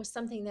was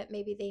something that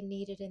maybe they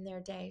needed in their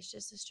day. It's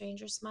just a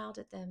stranger smiled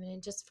at them,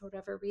 and just for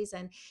whatever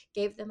reason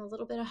gave them a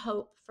little bit of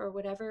hope for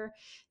whatever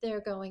they're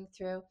going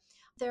through.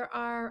 There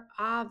are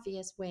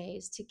obvious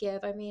ways to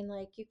give. I mean,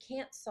 like, you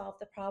can't solve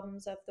the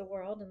problems of the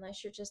world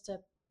unless you're just a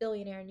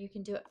billionaire and you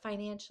can do it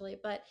financially.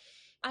 But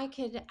I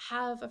could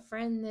have a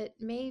friend that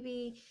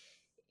maybe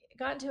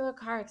got into a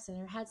car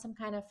accident or had some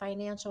kind of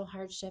financial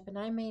hardship, and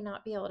I may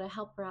not be able to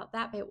help her out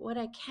that. But what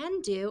I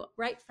can do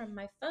right from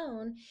my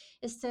phone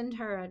is send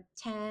her a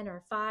 10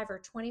 or 5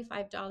 or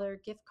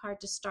 $25 gift card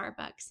to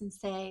Starbucks and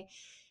say,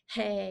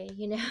 hey,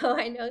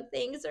 I know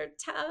things are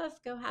tough.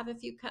 Go have a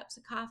few cups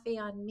of coffee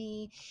on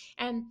me.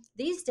 And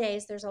these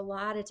days, there's a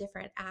lot of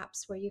different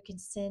apps where you can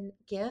send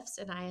gifts,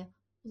 and I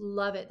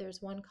love it.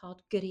 There's one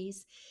called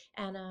Goodies,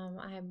 and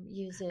I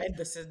use it. And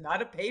this is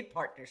not a paid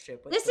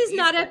partnership with This is Goodies,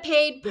 not a but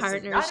paid this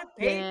is not partnership. a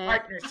paid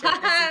partnership.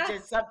 This is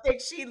just something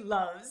she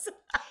loves.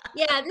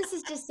 Yeah, this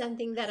is just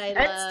something that I And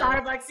love.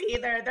 Starbucks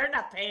either. They're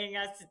not paying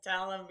us to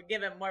tell them,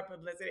 give them more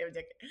publicity. Go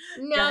ahead.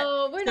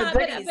 No, we're So not,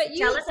 Goodies. but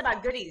Tell you us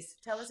about Goodies.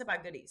 Tell us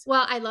about Goodies.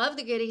 well, I love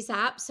the Goodies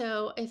app.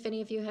 So if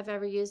any of you have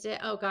ever used it,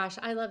 oh gosh,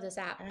 I love this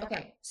app. I haven't.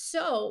 Okay.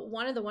 So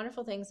one of the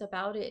wonderful things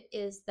about it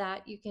is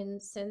that you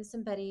can send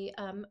somebody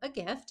a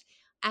gift,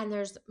 and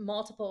there's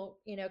multiple,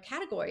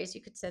 categories.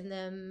 You could send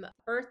them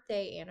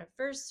birthday,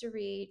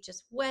 anniversary,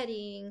 just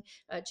wedding,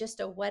 just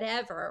a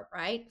whatever,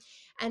 right?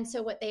 And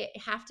so what they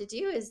have to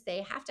do is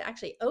they have to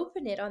actually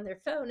open it on their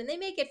phone, and they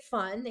make it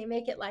fun. They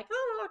make it like,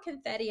 oh,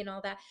 confetti and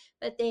all that,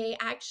 but they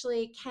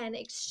actually can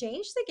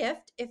exchange the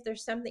gift if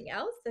there's something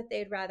else that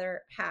they'd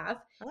rather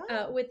have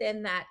Oh,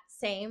 within that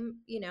same,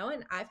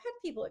 and I've had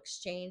people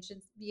exchange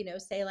and,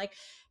 say like,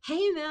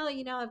 hey, Mel,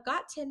 I've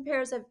got 10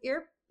 pairs of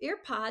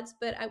earpods,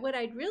 but what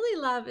I'd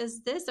really love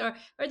is this, or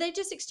they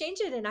just exchange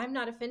it, and I'm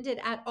not offended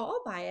at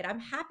all by it. I'm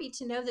happy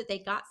to know that they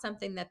got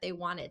something that they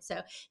wanted.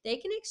 So they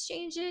can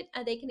exchange it,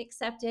 they can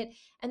accept it.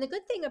 And the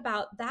good thing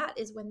about that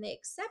is when they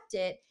accept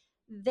it,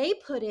 they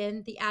put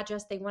in the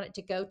address they want it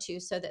to go to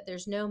so that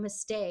there's no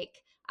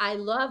mistake. I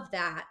love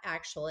that,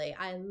 actually.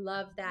 I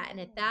love that. And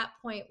at that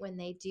point, when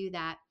they do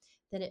that,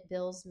 then it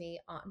bills me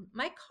on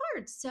my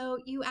card. So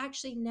you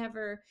actually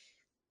never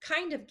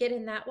kind of get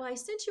in that, well, I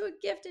sent you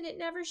a gift and it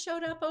never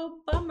showed up. Oh,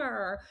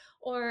 bummer.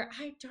 Or,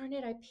 I darn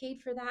it, I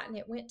paid for that and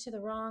it went to the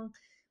wrong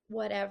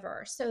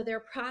whatever. So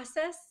their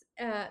process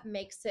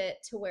makes it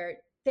to where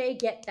they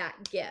get that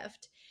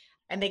gift.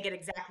 and they get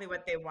exactly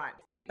what they want.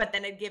 But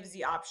then it gives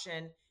the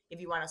option if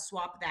you want to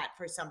swap that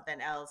for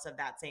something else of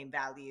that same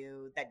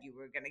value that you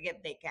were going to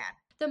get, they can.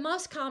 The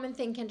most common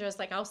thing, Kendra, is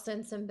like I'll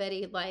send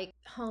somebody like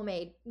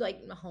homemade,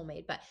 like not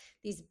homemade, but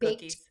these baked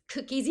Cookies.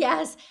 cookies,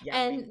 yes. Yummy.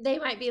 And they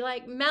might be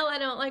like, Mel, I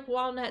don't like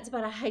walnuts,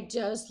 but I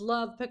just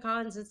love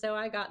pecans. And so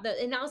I got the,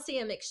 and I'll see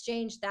them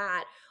exchange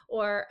that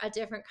or a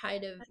different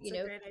kind of, That's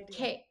a great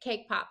idea.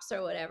 cake pops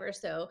or whatever.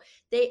 So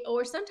they,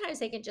 or sometimes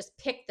they can just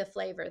pick the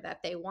flavor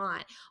that they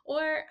want.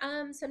 Or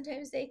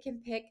sometimes they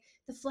can pick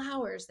the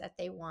flowers that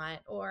they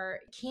want or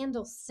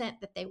candle scent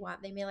that they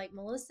want. They may like,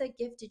 Melissa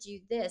gifted you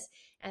this,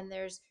 and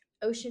there's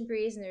ocean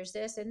breeze and there's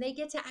this, and they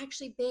get to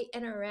actually be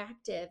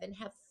interactive and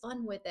have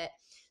fun with it.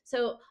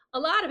 So a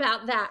lot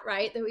about that,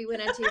 right, that we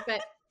went into.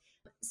 But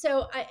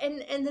so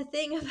and the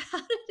thing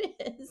about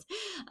it is,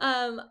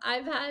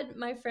 I've had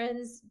my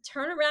friends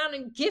turn around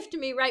and gift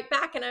me right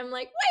back, and I'm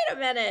like, wait a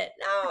minute,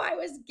 no, I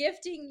was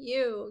gifting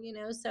you,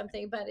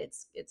 something. But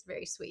it's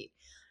very sweet.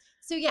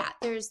 So yeah,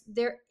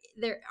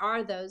 there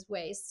are those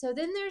ways. So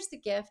then there's the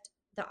gift.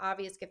 The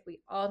obvious gift we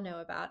all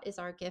know about is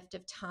our gift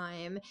of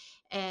time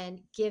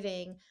and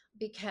giving,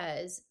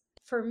 because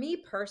for me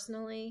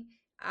personally,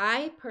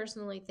 I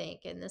personally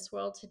think in this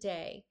world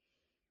today,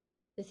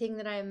 the thing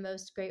that I am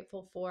most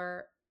grateful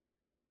for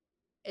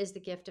is the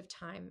gift of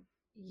time.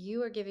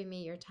 You are giving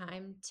me your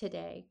time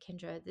today,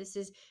 Kendra.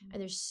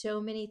 And there's so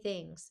many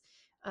things.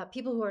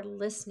 People who are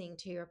listening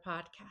to your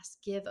podcast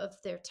give of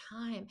their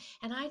time.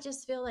 And I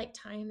just feel like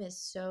time is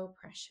so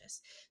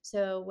precious.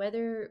 So,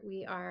 whether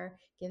we are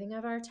giving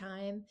of our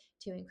time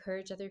to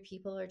encourage other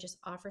people or just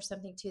offer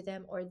something to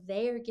them, or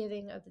they are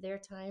giving of their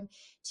time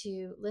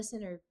to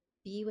listen or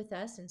be with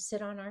us and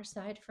sit on our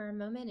side for a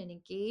moment and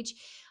engage,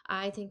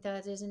 I think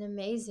that is an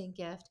amazing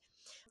gift.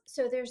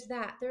 So there's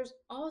that. There's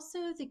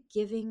also the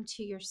giving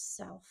to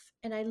yourself.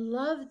 And I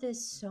love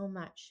this so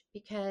much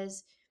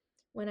because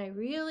when I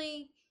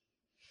really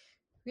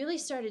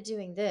started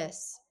doing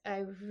this,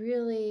 I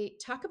really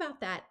talk about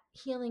that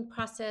healing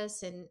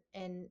process and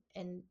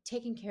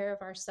taking care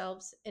of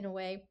ourselves in a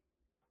way,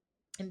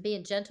 and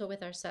being gentle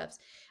with ourselves.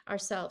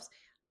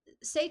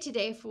 Say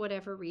today, for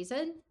whatever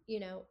reason,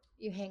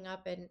 you hang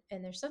up, and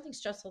there's something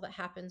stressful that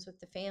happens with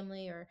the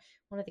family or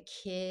one of the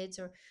kids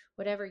or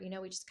whatever.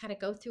 We just kind of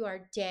go through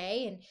our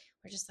day, and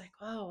we're just like,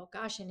 oh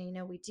gosh.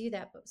 And we do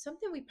that, but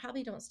something we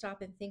probably don't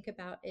stop and think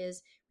about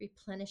is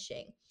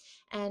replenishing.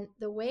 And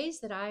the ways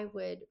that I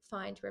would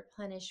find to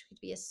replenish would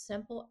be as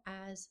simple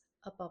as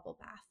a bubble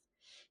bath.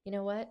 You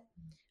know what?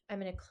 I'm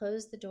going to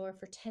close the door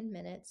for 10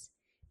 minutes,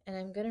 and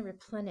I'm going to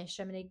replenish.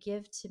 I'm going to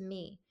give to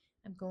me.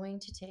 I'm going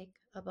to take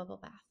a bubble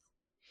bath.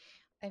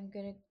 I'm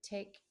going to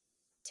take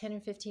 10 or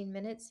 15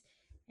 minutes,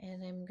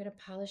 and I'm going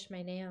to polish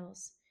my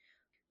nails.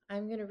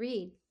 I'm going to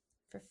read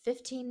for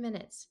 15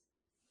 minutes.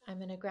 I'm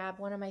going to grab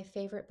one of my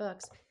favorite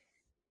books.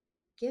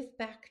 Give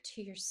back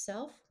to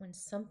yourself when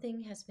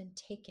something has been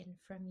taken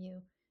from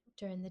you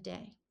during the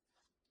day.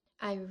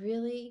 I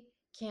really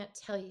can't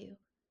tell you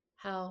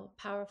how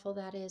powerful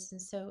that is.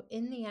 And so,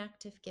 in the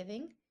act of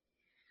giving,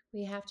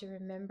 we have to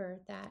remember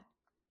that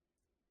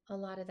a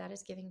lot of that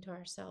is giving to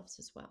ourselves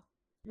as well.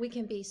 We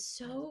can be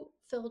so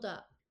filled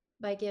up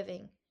by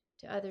giving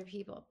to other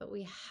people, but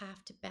we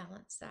have to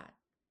balance that.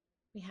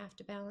 We have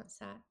to balance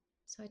that.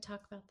 So, I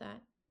talk about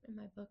that in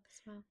my book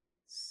as well.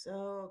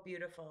 So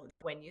beautiful.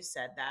 When you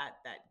said that,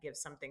 that give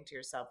something to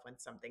yourself when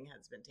something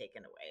has been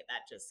taken away,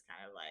 that just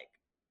kind of like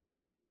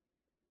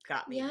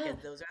got me Yeah.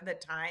 because those are the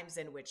times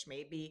in which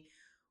maybe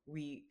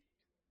we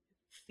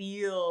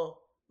feel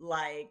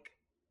like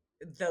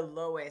the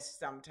lowest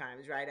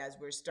sometimes, right? As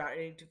we're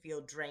starting to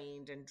feel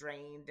drained and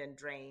drained and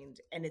drained.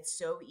 And it's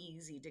so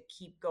easy to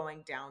keep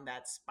going down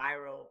that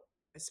spiral,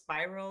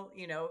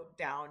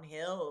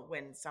 downhill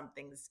when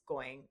something's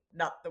going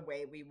not the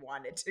way we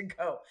want it to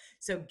go.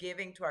 So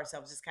giving to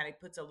ourselves just kind of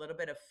puts a little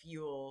bit of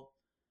fuel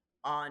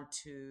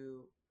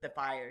onto the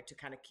fire to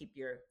kind of keep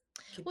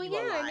Well, you yeah,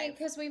 I alive. mean,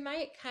 because we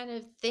might kind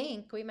of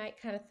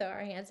throw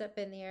our hands up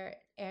in the air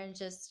and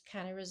just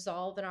kind of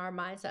resolve in our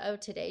minds that, oh,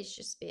 today's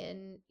just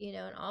been,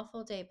 an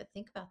awful day. But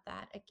think about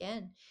that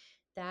again.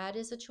 That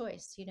is a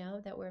choice,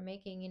 that we're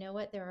making. You know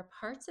what? There are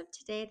parts of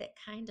today that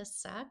kind of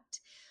sucked,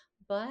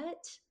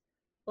 but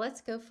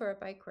let's go for a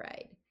bike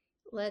ride.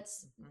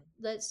 Let's Mhm.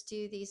 let's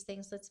do these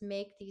things. Let's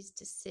make these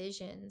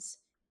decisions.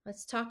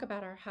 Let's talk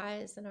about our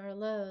highs and our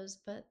lows,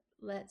 but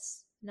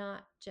let's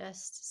not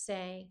just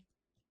say,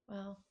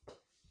 well,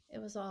 it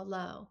was all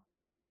low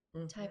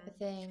type of Mhm.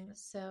 thing.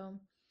 So,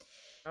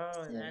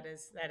 Oh, so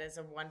that is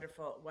a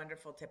wonderful,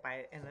 wonderful tip.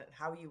 And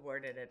how you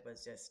worded it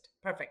was just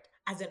perfect,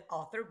 as an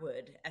author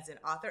would, as an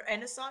author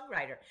and a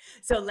songwriter.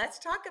 So let's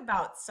talk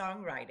about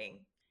songwriting.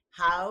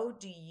 How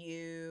do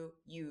you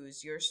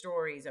use your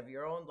stories of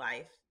your own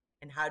life,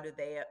 and how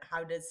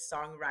does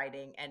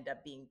songwriting end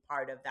up being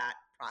part of that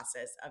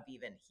process of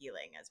even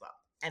healing as well?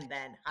 And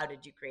then how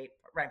did you create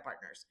rhyme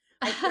partners?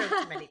 I throw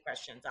too many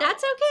questions all at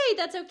that's once. okay.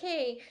 That's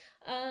okay.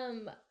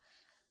 Um,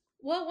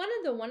 Well, one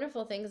of the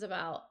wonderful things that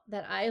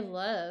I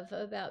love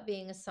about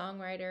being a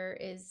songwriter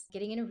is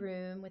getting in a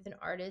room with an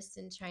artist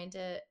and trying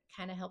to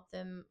kind of help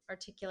them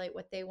articulate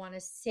what they want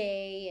to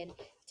say and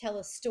tell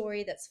a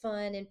story that's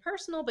fun and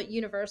personal but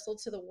universal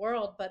to the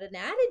world. But an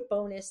added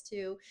bonus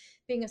to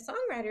being a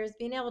songwriter is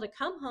being able to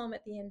come home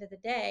at the end of the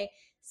day,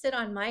 sit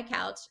on my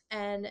couch,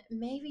 and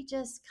maybe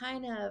just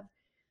kind of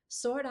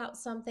sort out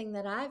something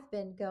that I've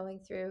been going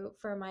through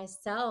for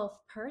myself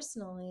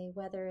personally,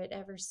 whether it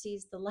ever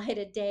sees the light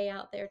of day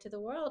out there to the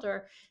world,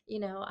 or,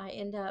 I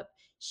end up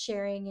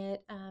sharing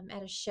it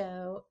at a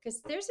show.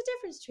 Because there's a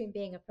difference between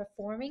being a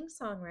performing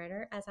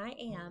songwriter, as I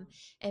am, Mm,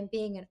 and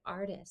being an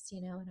artist.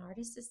 An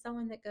artist is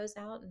someone that goes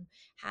out and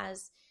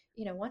has,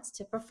 wants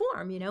to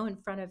perform, in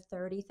front of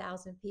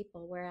 30,000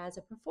 people, whereas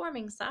a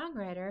performing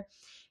songwriter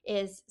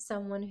is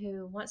someone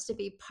who wants to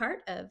be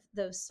part of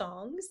those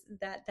songs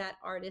that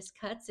artist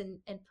cuts and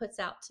puts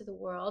out to the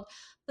world,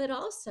 but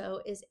also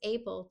is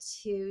able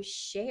to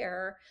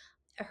share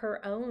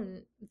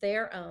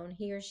their own,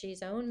 he or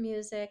she's own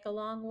music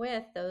along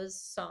with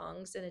those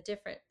songs in a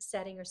different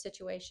setting or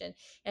situation.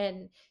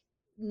 And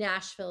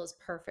Nashville is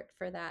perfect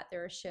for that.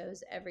 There are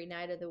shows every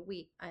night of the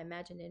week. I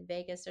imagine in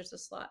Vegas, there's a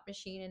slot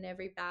machine in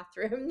every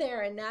bathroom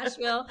there. In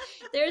Nashville,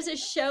 there's a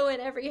show in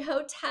every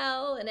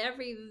hotel and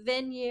every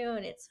venue,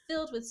 and it's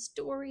filled with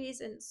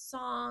stories and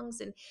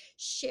songs and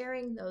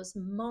sharing those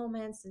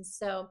moments. And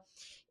so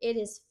it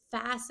is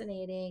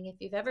fascinating. If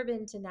you've ever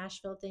been to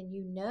Nashville, then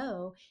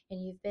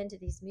and you've been to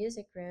these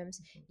music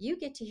rooms, mhm, you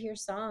get to hear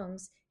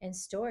songs and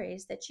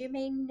stories that you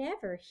may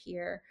never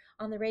hear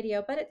on the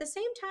radio. But at the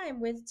same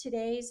time, with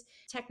today's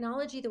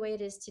technology the way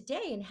it is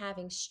today, and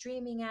having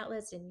streaming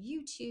outlets and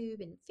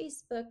YouTube and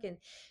Facebook and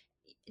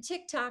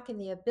TikTok and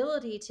the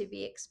ability to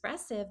be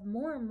expressive,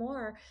 more and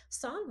more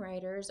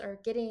songwriters are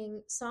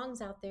getting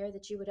songs out there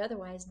that you would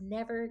otherwise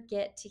never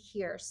get to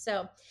hear.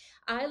 So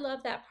I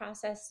love that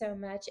process so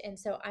much. And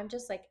so I'm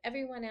just like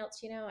everyone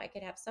else, I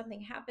could have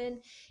something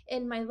happen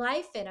in my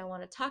life and I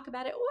want to talk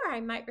about it, or I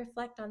might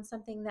reflect on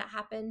something that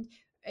happened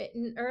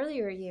in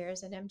earlier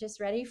years and I'm just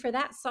ready for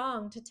that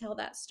song to tell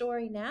that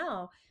story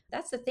now.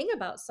 That's the thing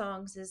about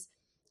songs is,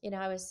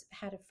 I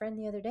had a friend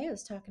the other day who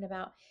was talking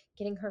about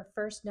getting her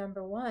first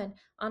number one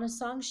on a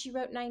song she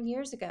wrote 9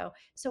 years ago.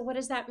 So what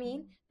does that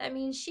mean? mhm, That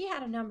means she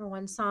had a number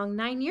one song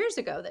 9 years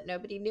ago that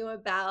nobody knew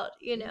about.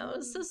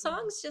 So mhm,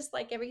 songs, just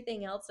like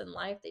everything else in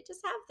life, they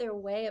just have their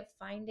way of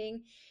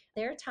finding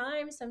their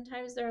time.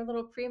 Sometimes they're a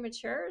little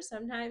premature.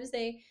 Sometimes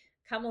they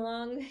come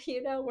along,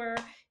 where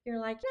you're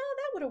like, no,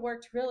 that would have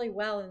worked really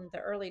well in the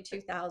early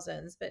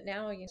 2000s, but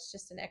now it's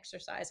just an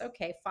exercise.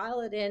 Okay,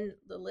 file it in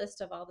the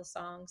list of all the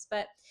songs.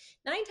 But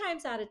 9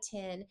 times out of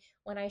 10,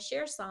 when I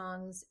share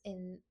songs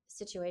in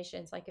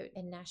situations like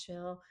in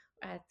Nashville,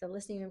 at the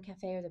Listening Room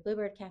Cafe or the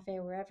Bluebird Cafe,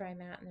 or wherever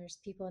I'm at, and there's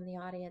people in the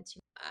audience,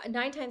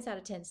 9 times out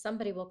of 10,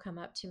 somebody will come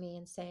up to me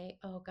and say,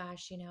 "Oh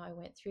gosh, I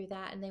went through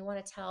that." And they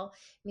want to tell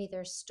me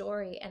their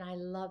story. And I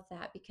love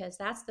that, because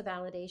that's the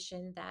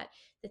validation that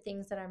the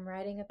things that I'm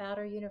writing about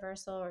are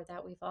universal, or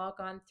that we've all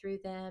gone through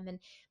them. And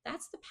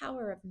that's the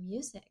power of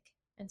music.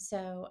 And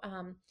so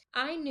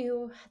I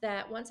knew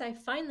that once I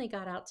finally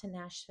got out to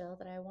Nashville,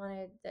 that I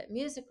wanted that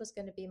music was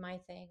going to be my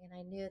thing. And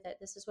I knew that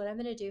this is what I'm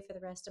going to do for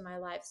the rest of my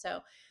life. So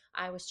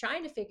I was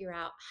trying to figure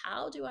out,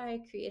 how do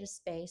I create a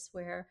space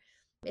where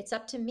it's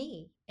up to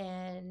me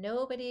and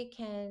nobody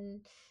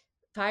can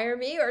fire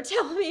me or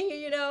tell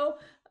me,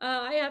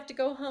 I have to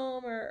go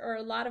home, or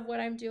a lot of what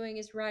I'm doing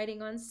is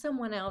writing on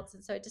someone else.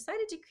 And so I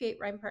decided to create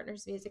Rhyme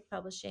Partners Music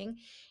Publishing.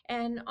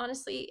 And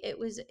honestly,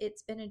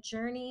 it's been a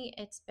journey.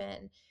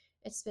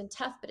 It's been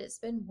tough, but it's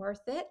been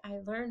worth it. I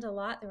learned a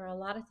lot. There were a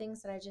lot of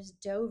things that I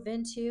just dove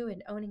into,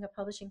 and owning a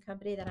publishing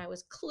company that I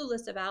was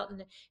clueless about.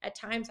 And at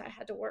times I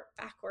had to work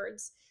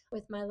backwards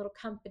with my little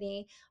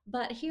company.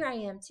 But here I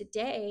am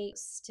today,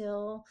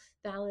 still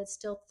valid,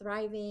 still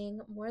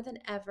thriving more than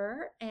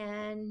ever,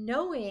 and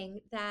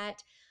knowing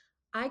that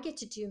I get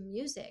to do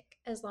music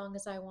as long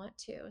as I want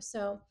to.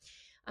 So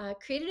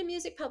created a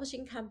music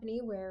publishing company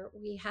where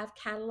we have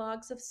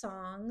catalogs of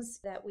songs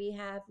that we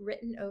have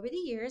written over the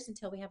years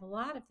until we have a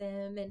lot of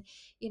them. And,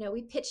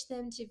 we pitch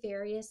them to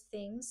various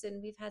things.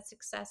 And we've had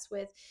success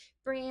with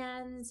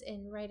brands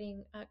and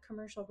writing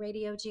commercial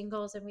radio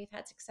jingles. And we've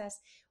had success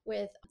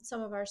with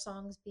some of our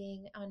songs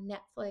being on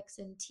Netflix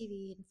and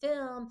TV and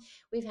film.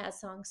 We've had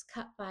songs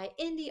cut by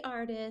indie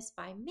artists,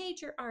 by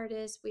major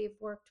artists. We've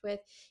worked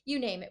with, you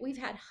name it. We've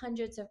had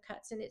hundreds of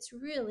cuts, and it's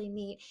really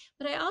neat.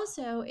 But I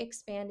also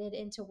expanded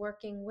into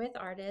working with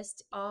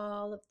artists.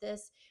 All of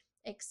this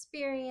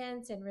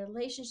experience and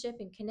relationship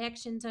and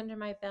connections under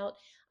my belt,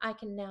 I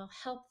can now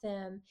help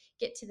them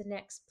get to the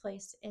next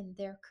place in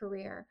their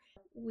career.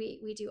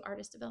 We do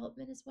artist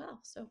development as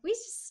well. So we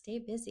just stay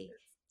busy.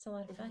 It's a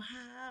lot of fun.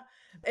 Wow.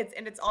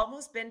 It's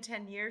almost been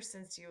 10 years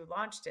since you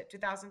launched it,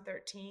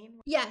 2013.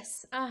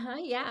 Yes. Uh-huh.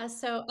 Yeah.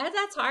 So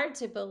that's hard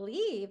to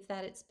believe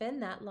that it's been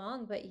that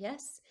long, but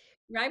yes,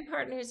 Rhyme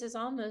Partners is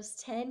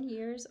almost 10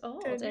 years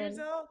old. 10 years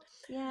And old.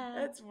 yeah,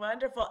 That's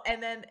wonderful.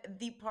 And then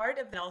the part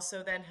of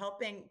also then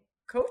helping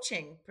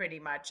coaching pretty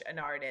much an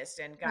artist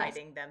and yes,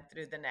 guiding them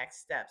through the next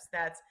steps.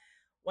 That's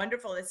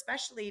wonderful,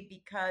 especially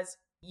because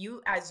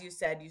you, as you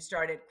said, you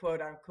started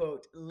quote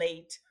unquote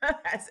late,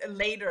 as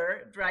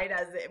later, right?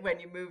 When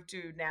you moved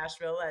to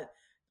Nashville,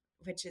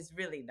 which is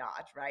really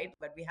not, right?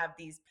 But we have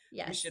these, you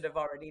yes. should have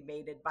already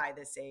made it by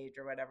this age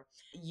or whatever.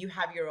 You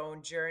have your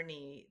own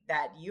journey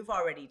that you've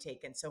already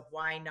taken. So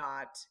why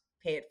not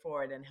pay it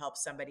forward and help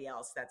somebody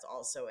else that's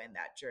also in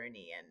that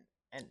journey?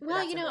 And Well,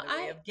 that's another way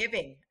I of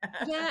giving.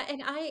 yeah,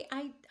 and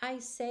I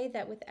say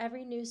that with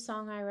every new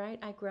song I write,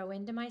 I grow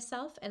into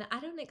myself, and I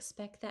don't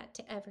expect that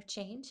to ever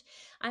change.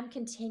 I'm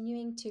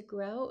continuing to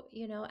grow,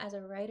 as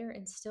a writer,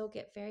 and still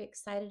get very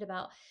excited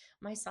about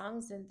my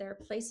songs and their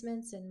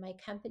placements and my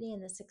company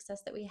and the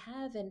success that we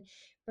have, and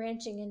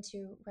branching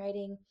into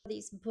writing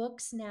these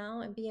books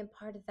now and being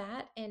part of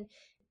that, and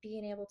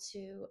being able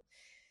to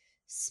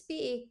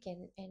speak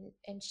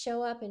and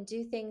show up and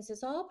do things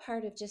is all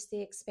part of just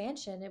the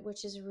expansion,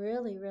 which is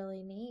really,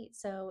 really neat.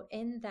 So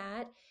in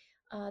that,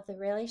 the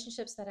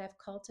relationships that I've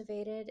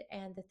cultivated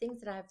and the things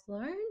that I've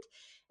learned,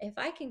 if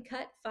I can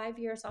cut 5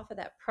 years off of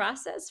that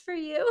process for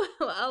you,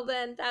 well,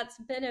 then that's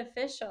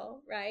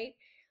beneficial, right?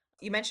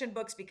 You mentioned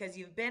books because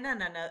you've been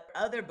on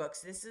other books.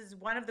 This is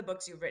one of the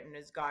books you've written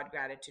is God,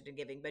 Gratitude, and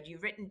Giving, but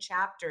you've written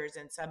chapters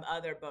in some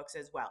other books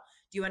as well.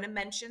 Do you want to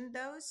mention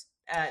those?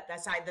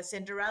 Aside the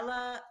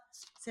Cinderella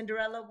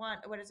one,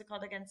 what is it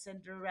called again?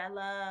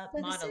 Cinderella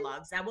So this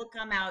monologues that will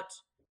come out.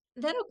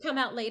 That'll come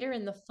out later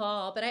in the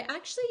fall, but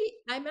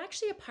I'm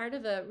actually a part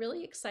of a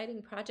really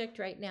exciting project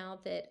right now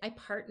that I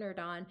partnered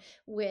on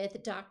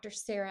with Dr.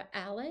 Sarah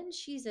Allen.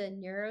 She's a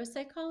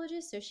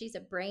neuropsychologist, so she's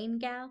a brain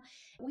gal.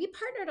 We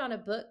partnered on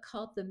a book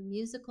called The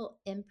Musical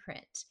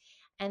Imprint,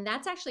 and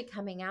that's actually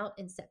coming out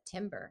in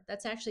September.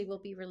 That's actually will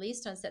be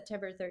released on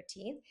September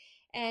 13th.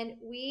 And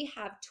we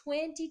have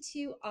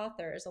 22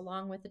 authors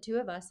along with the two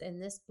of us in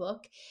this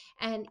book.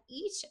 And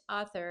each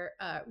author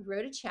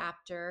wrote a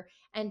chapter,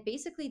 and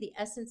basically, the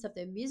essence of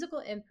the musical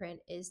imprint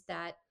is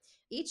that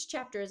each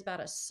chapter is about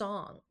a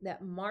song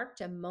that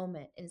marked a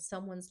moment in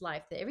someone's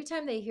life. That every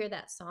time they hear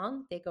that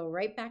song, they go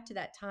right back to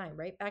that time,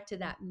 right back to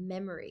that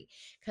memory.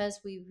 Because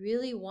we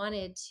really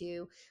wanted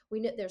to, we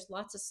know there's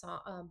lots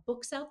of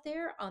books out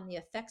there on the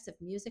effects of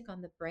music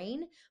on the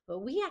brain,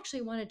 but we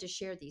actually wanted to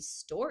share these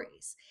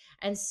stories.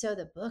 And so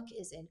the book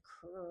is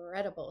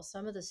incredible.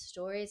 Some of the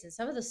stories and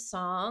some of the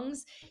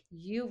songs,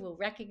 you will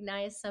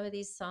recognize some of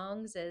these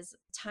songs as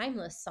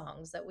timeless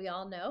songs that we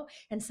all know.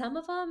 And some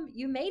of them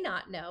you may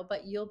not know,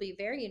 but you'll be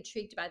very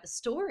intrigued by the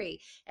story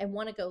and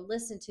want to go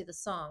listen to the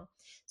song.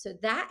 So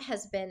that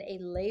has been a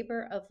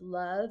labor of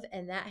love,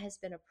 and that has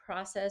been a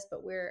process,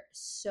 but we're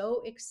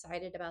so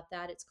excited about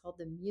that. It's called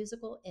The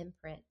Musical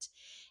Imprint,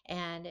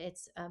 and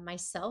it's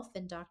myself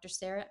and Dr.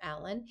 Sarah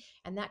Allen,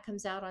 and that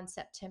comes out on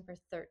September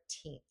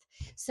 13th.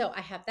 So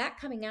I have that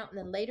coming out, and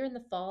then later in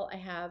the fall, I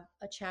have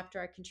a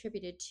chapter I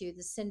contributed to,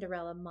 the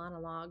Cinderella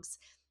monologues,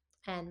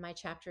 and my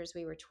chapter is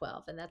We Were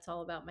 12, and that's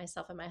all about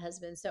myself and my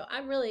husband. So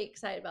I'm really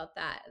excited about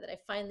that I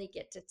finally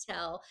get to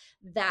tell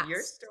that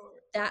Your story.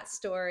 that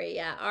story.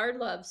 Yeah, our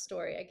love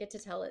story. I get to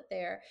tell it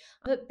there.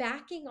 But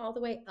backing all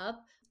the way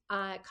up,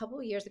 a couple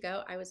of years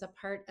ago, I was a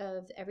part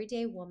of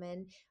Everyday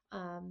Woman,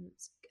 um,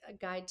 a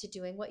guide to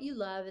doing what you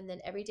love, and then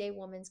Everyday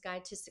Woman's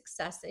Guide to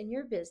Success in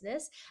Your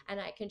Business.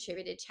 And I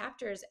contributed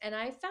chapters, and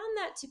I found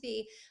that to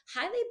be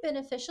highly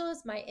beneficial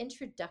as my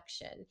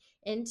introduction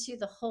into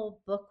the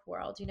whole book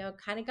world.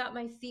 Kind of got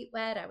my feet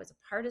wet. I was a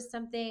part of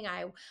something.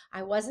 I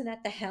wasn't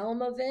at the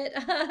helm of it.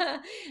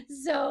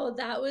 So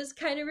that was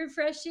kind of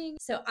refreshing.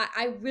 So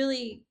I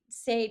really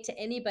say to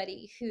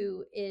anybody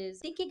who is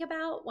thinking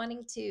about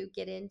wanting to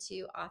get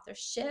into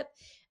authorship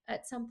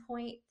at some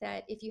point,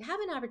 that if you have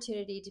an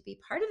opportunity to be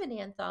part of an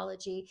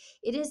anthology,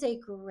 it is a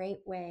great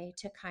way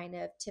to kind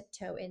of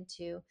tiptoe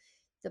into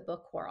the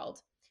book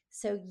world.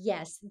 So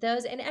yes,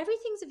 those, and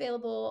everything's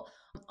available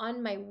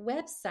on my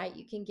website.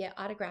 You can get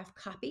autographed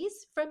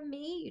copies from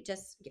me. You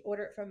just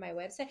order it from my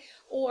website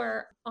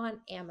or on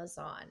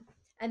Amazon.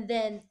 And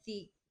then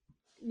the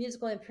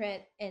musical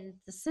imprint and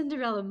the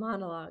Cinderella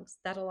monologues,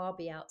 that'll all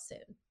be out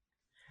soon.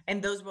 And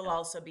those will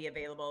also be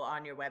available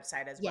on your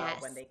website as well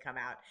when Yes. they come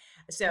out.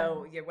 Yeah.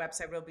 So your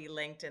website will be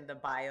linked in the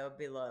bio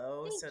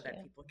below Thank so that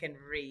you. people can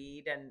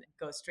read and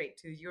go straight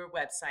to your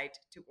website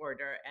to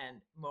order,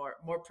 and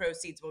more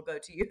proceeds will go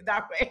to you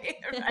that way,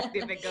 right?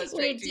 If it goes We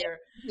straight to do. your,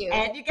 You.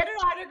 and you get an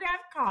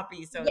autographed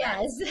copy. So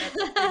Yes. that's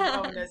a big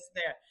bonus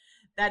there.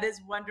 That is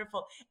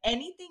wonderful.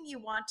 Anything you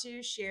want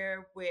to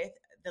share with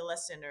the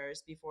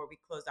listeners before we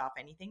close off?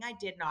 Anything I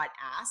did not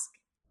ask?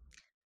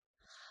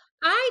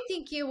 I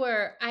think you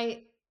were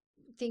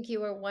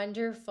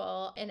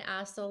wonderful and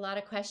asked a lot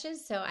of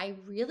questions. So I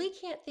really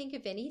can't think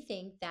of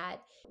anything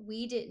that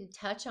we didn't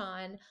touch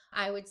on.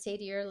 I would say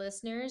to your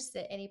listeners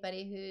that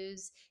anybody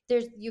who's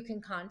there's you can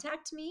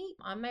contact me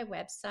on my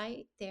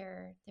website.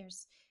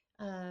 There's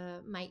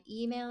my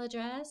email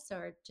address,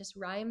 or just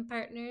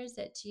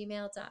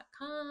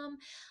rhymepartners@gmail.com.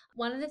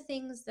 One of the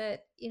things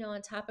that,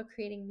 on top of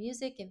creating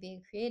music and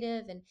being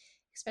creative and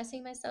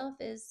expressing myself,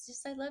 is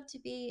just I love to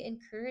be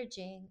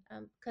encouraging,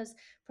 because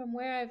from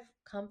where I've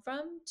come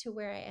from to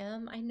where I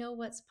am, I know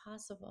what's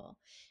possible.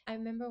 I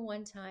remember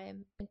one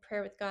time in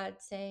prayer with God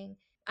saying,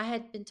 I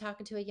had been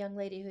talking to a young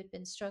lady who had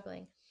been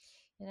struggling,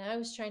 and I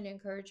was trying to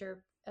encourage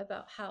her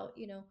about how,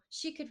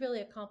 she could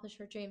really accomplish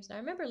her dreams. And I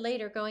remember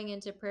later going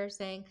into prayer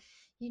saying,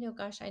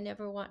 gosh, I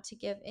never want to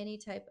give any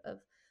type of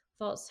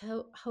false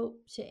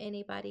hope to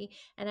anybody.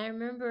 And I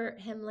remember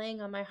him laying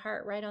on my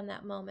heart right on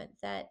that moment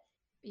that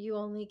you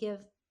only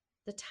give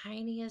the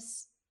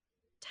tiniest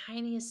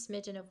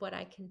smidgen of what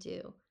I can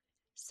do.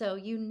 So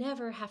you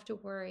never have to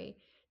worry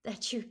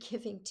that you're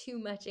giving too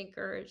much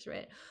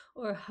encouragement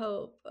or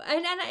hope.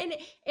 And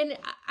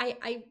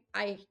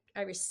I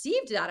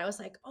received that. I was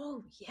like,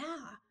 oh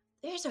yeah,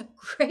 there's a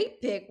great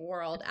big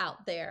world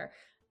out there.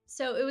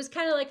 So it was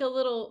kind of like a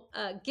little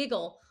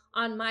giggle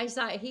on my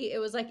side. It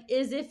was like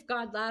as if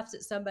God laughs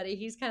at somebody.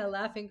 He's kind of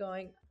laughing,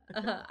 going,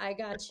 I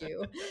got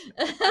you.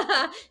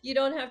 You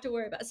don't have to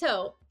worry about it.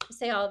 So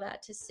say all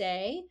that to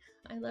say,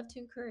 I love to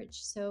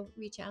encourage. So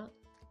reach out,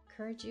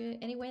 encourage you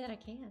any way that I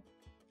can.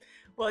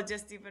 Well,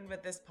 just even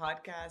with this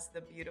podcast,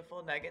 the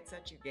beautiful nuggets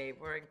that you gave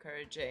were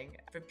encouraging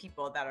for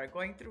people that are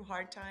going through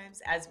hard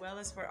times, as well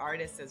as for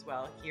artists as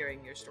well,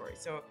 hearing your story.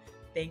 So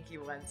thank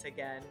you once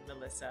again,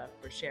 Melissa,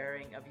 for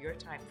sharing of your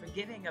time, for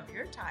giving of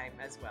your time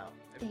as well,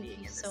 for Thank being you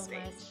in this so space.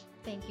 much.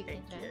 Thank you,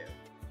 Thank Kendra. you.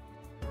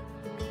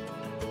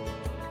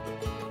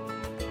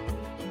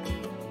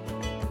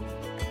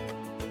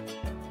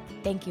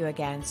 Thank you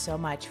again so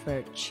much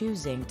for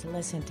choosing to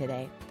listen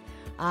today.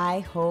 I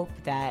hope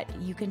that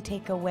you can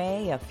take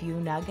away a few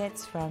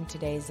nuggets from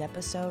today's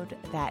episode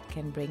that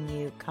can bring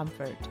you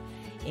comfort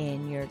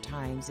in your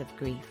times of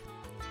grief.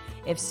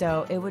 If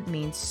so, it would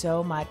mean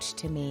so much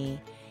to me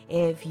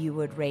if you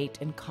would rate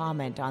and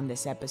comment on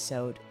this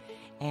episode.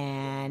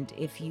 And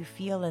if you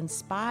feel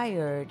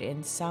inspired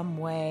in some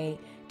way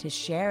to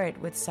share it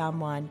with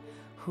someone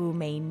who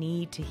may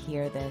need to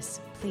hear this,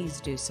 please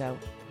do so.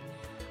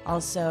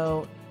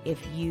 Also, if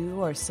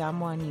you or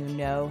someone you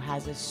know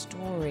has a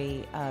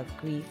story of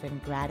grief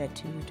and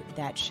gratitude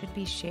that should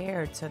be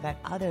shared so that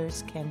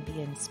others can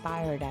be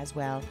inspired as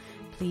well,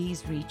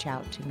 please reach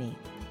out to me.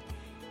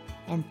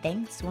 And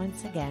thanks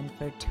once again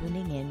for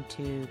tuning in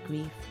to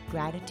Grief,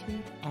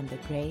 Gratitude, and the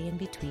Gray in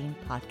Between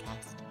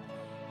podcast.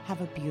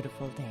 Have a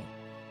beautiful day.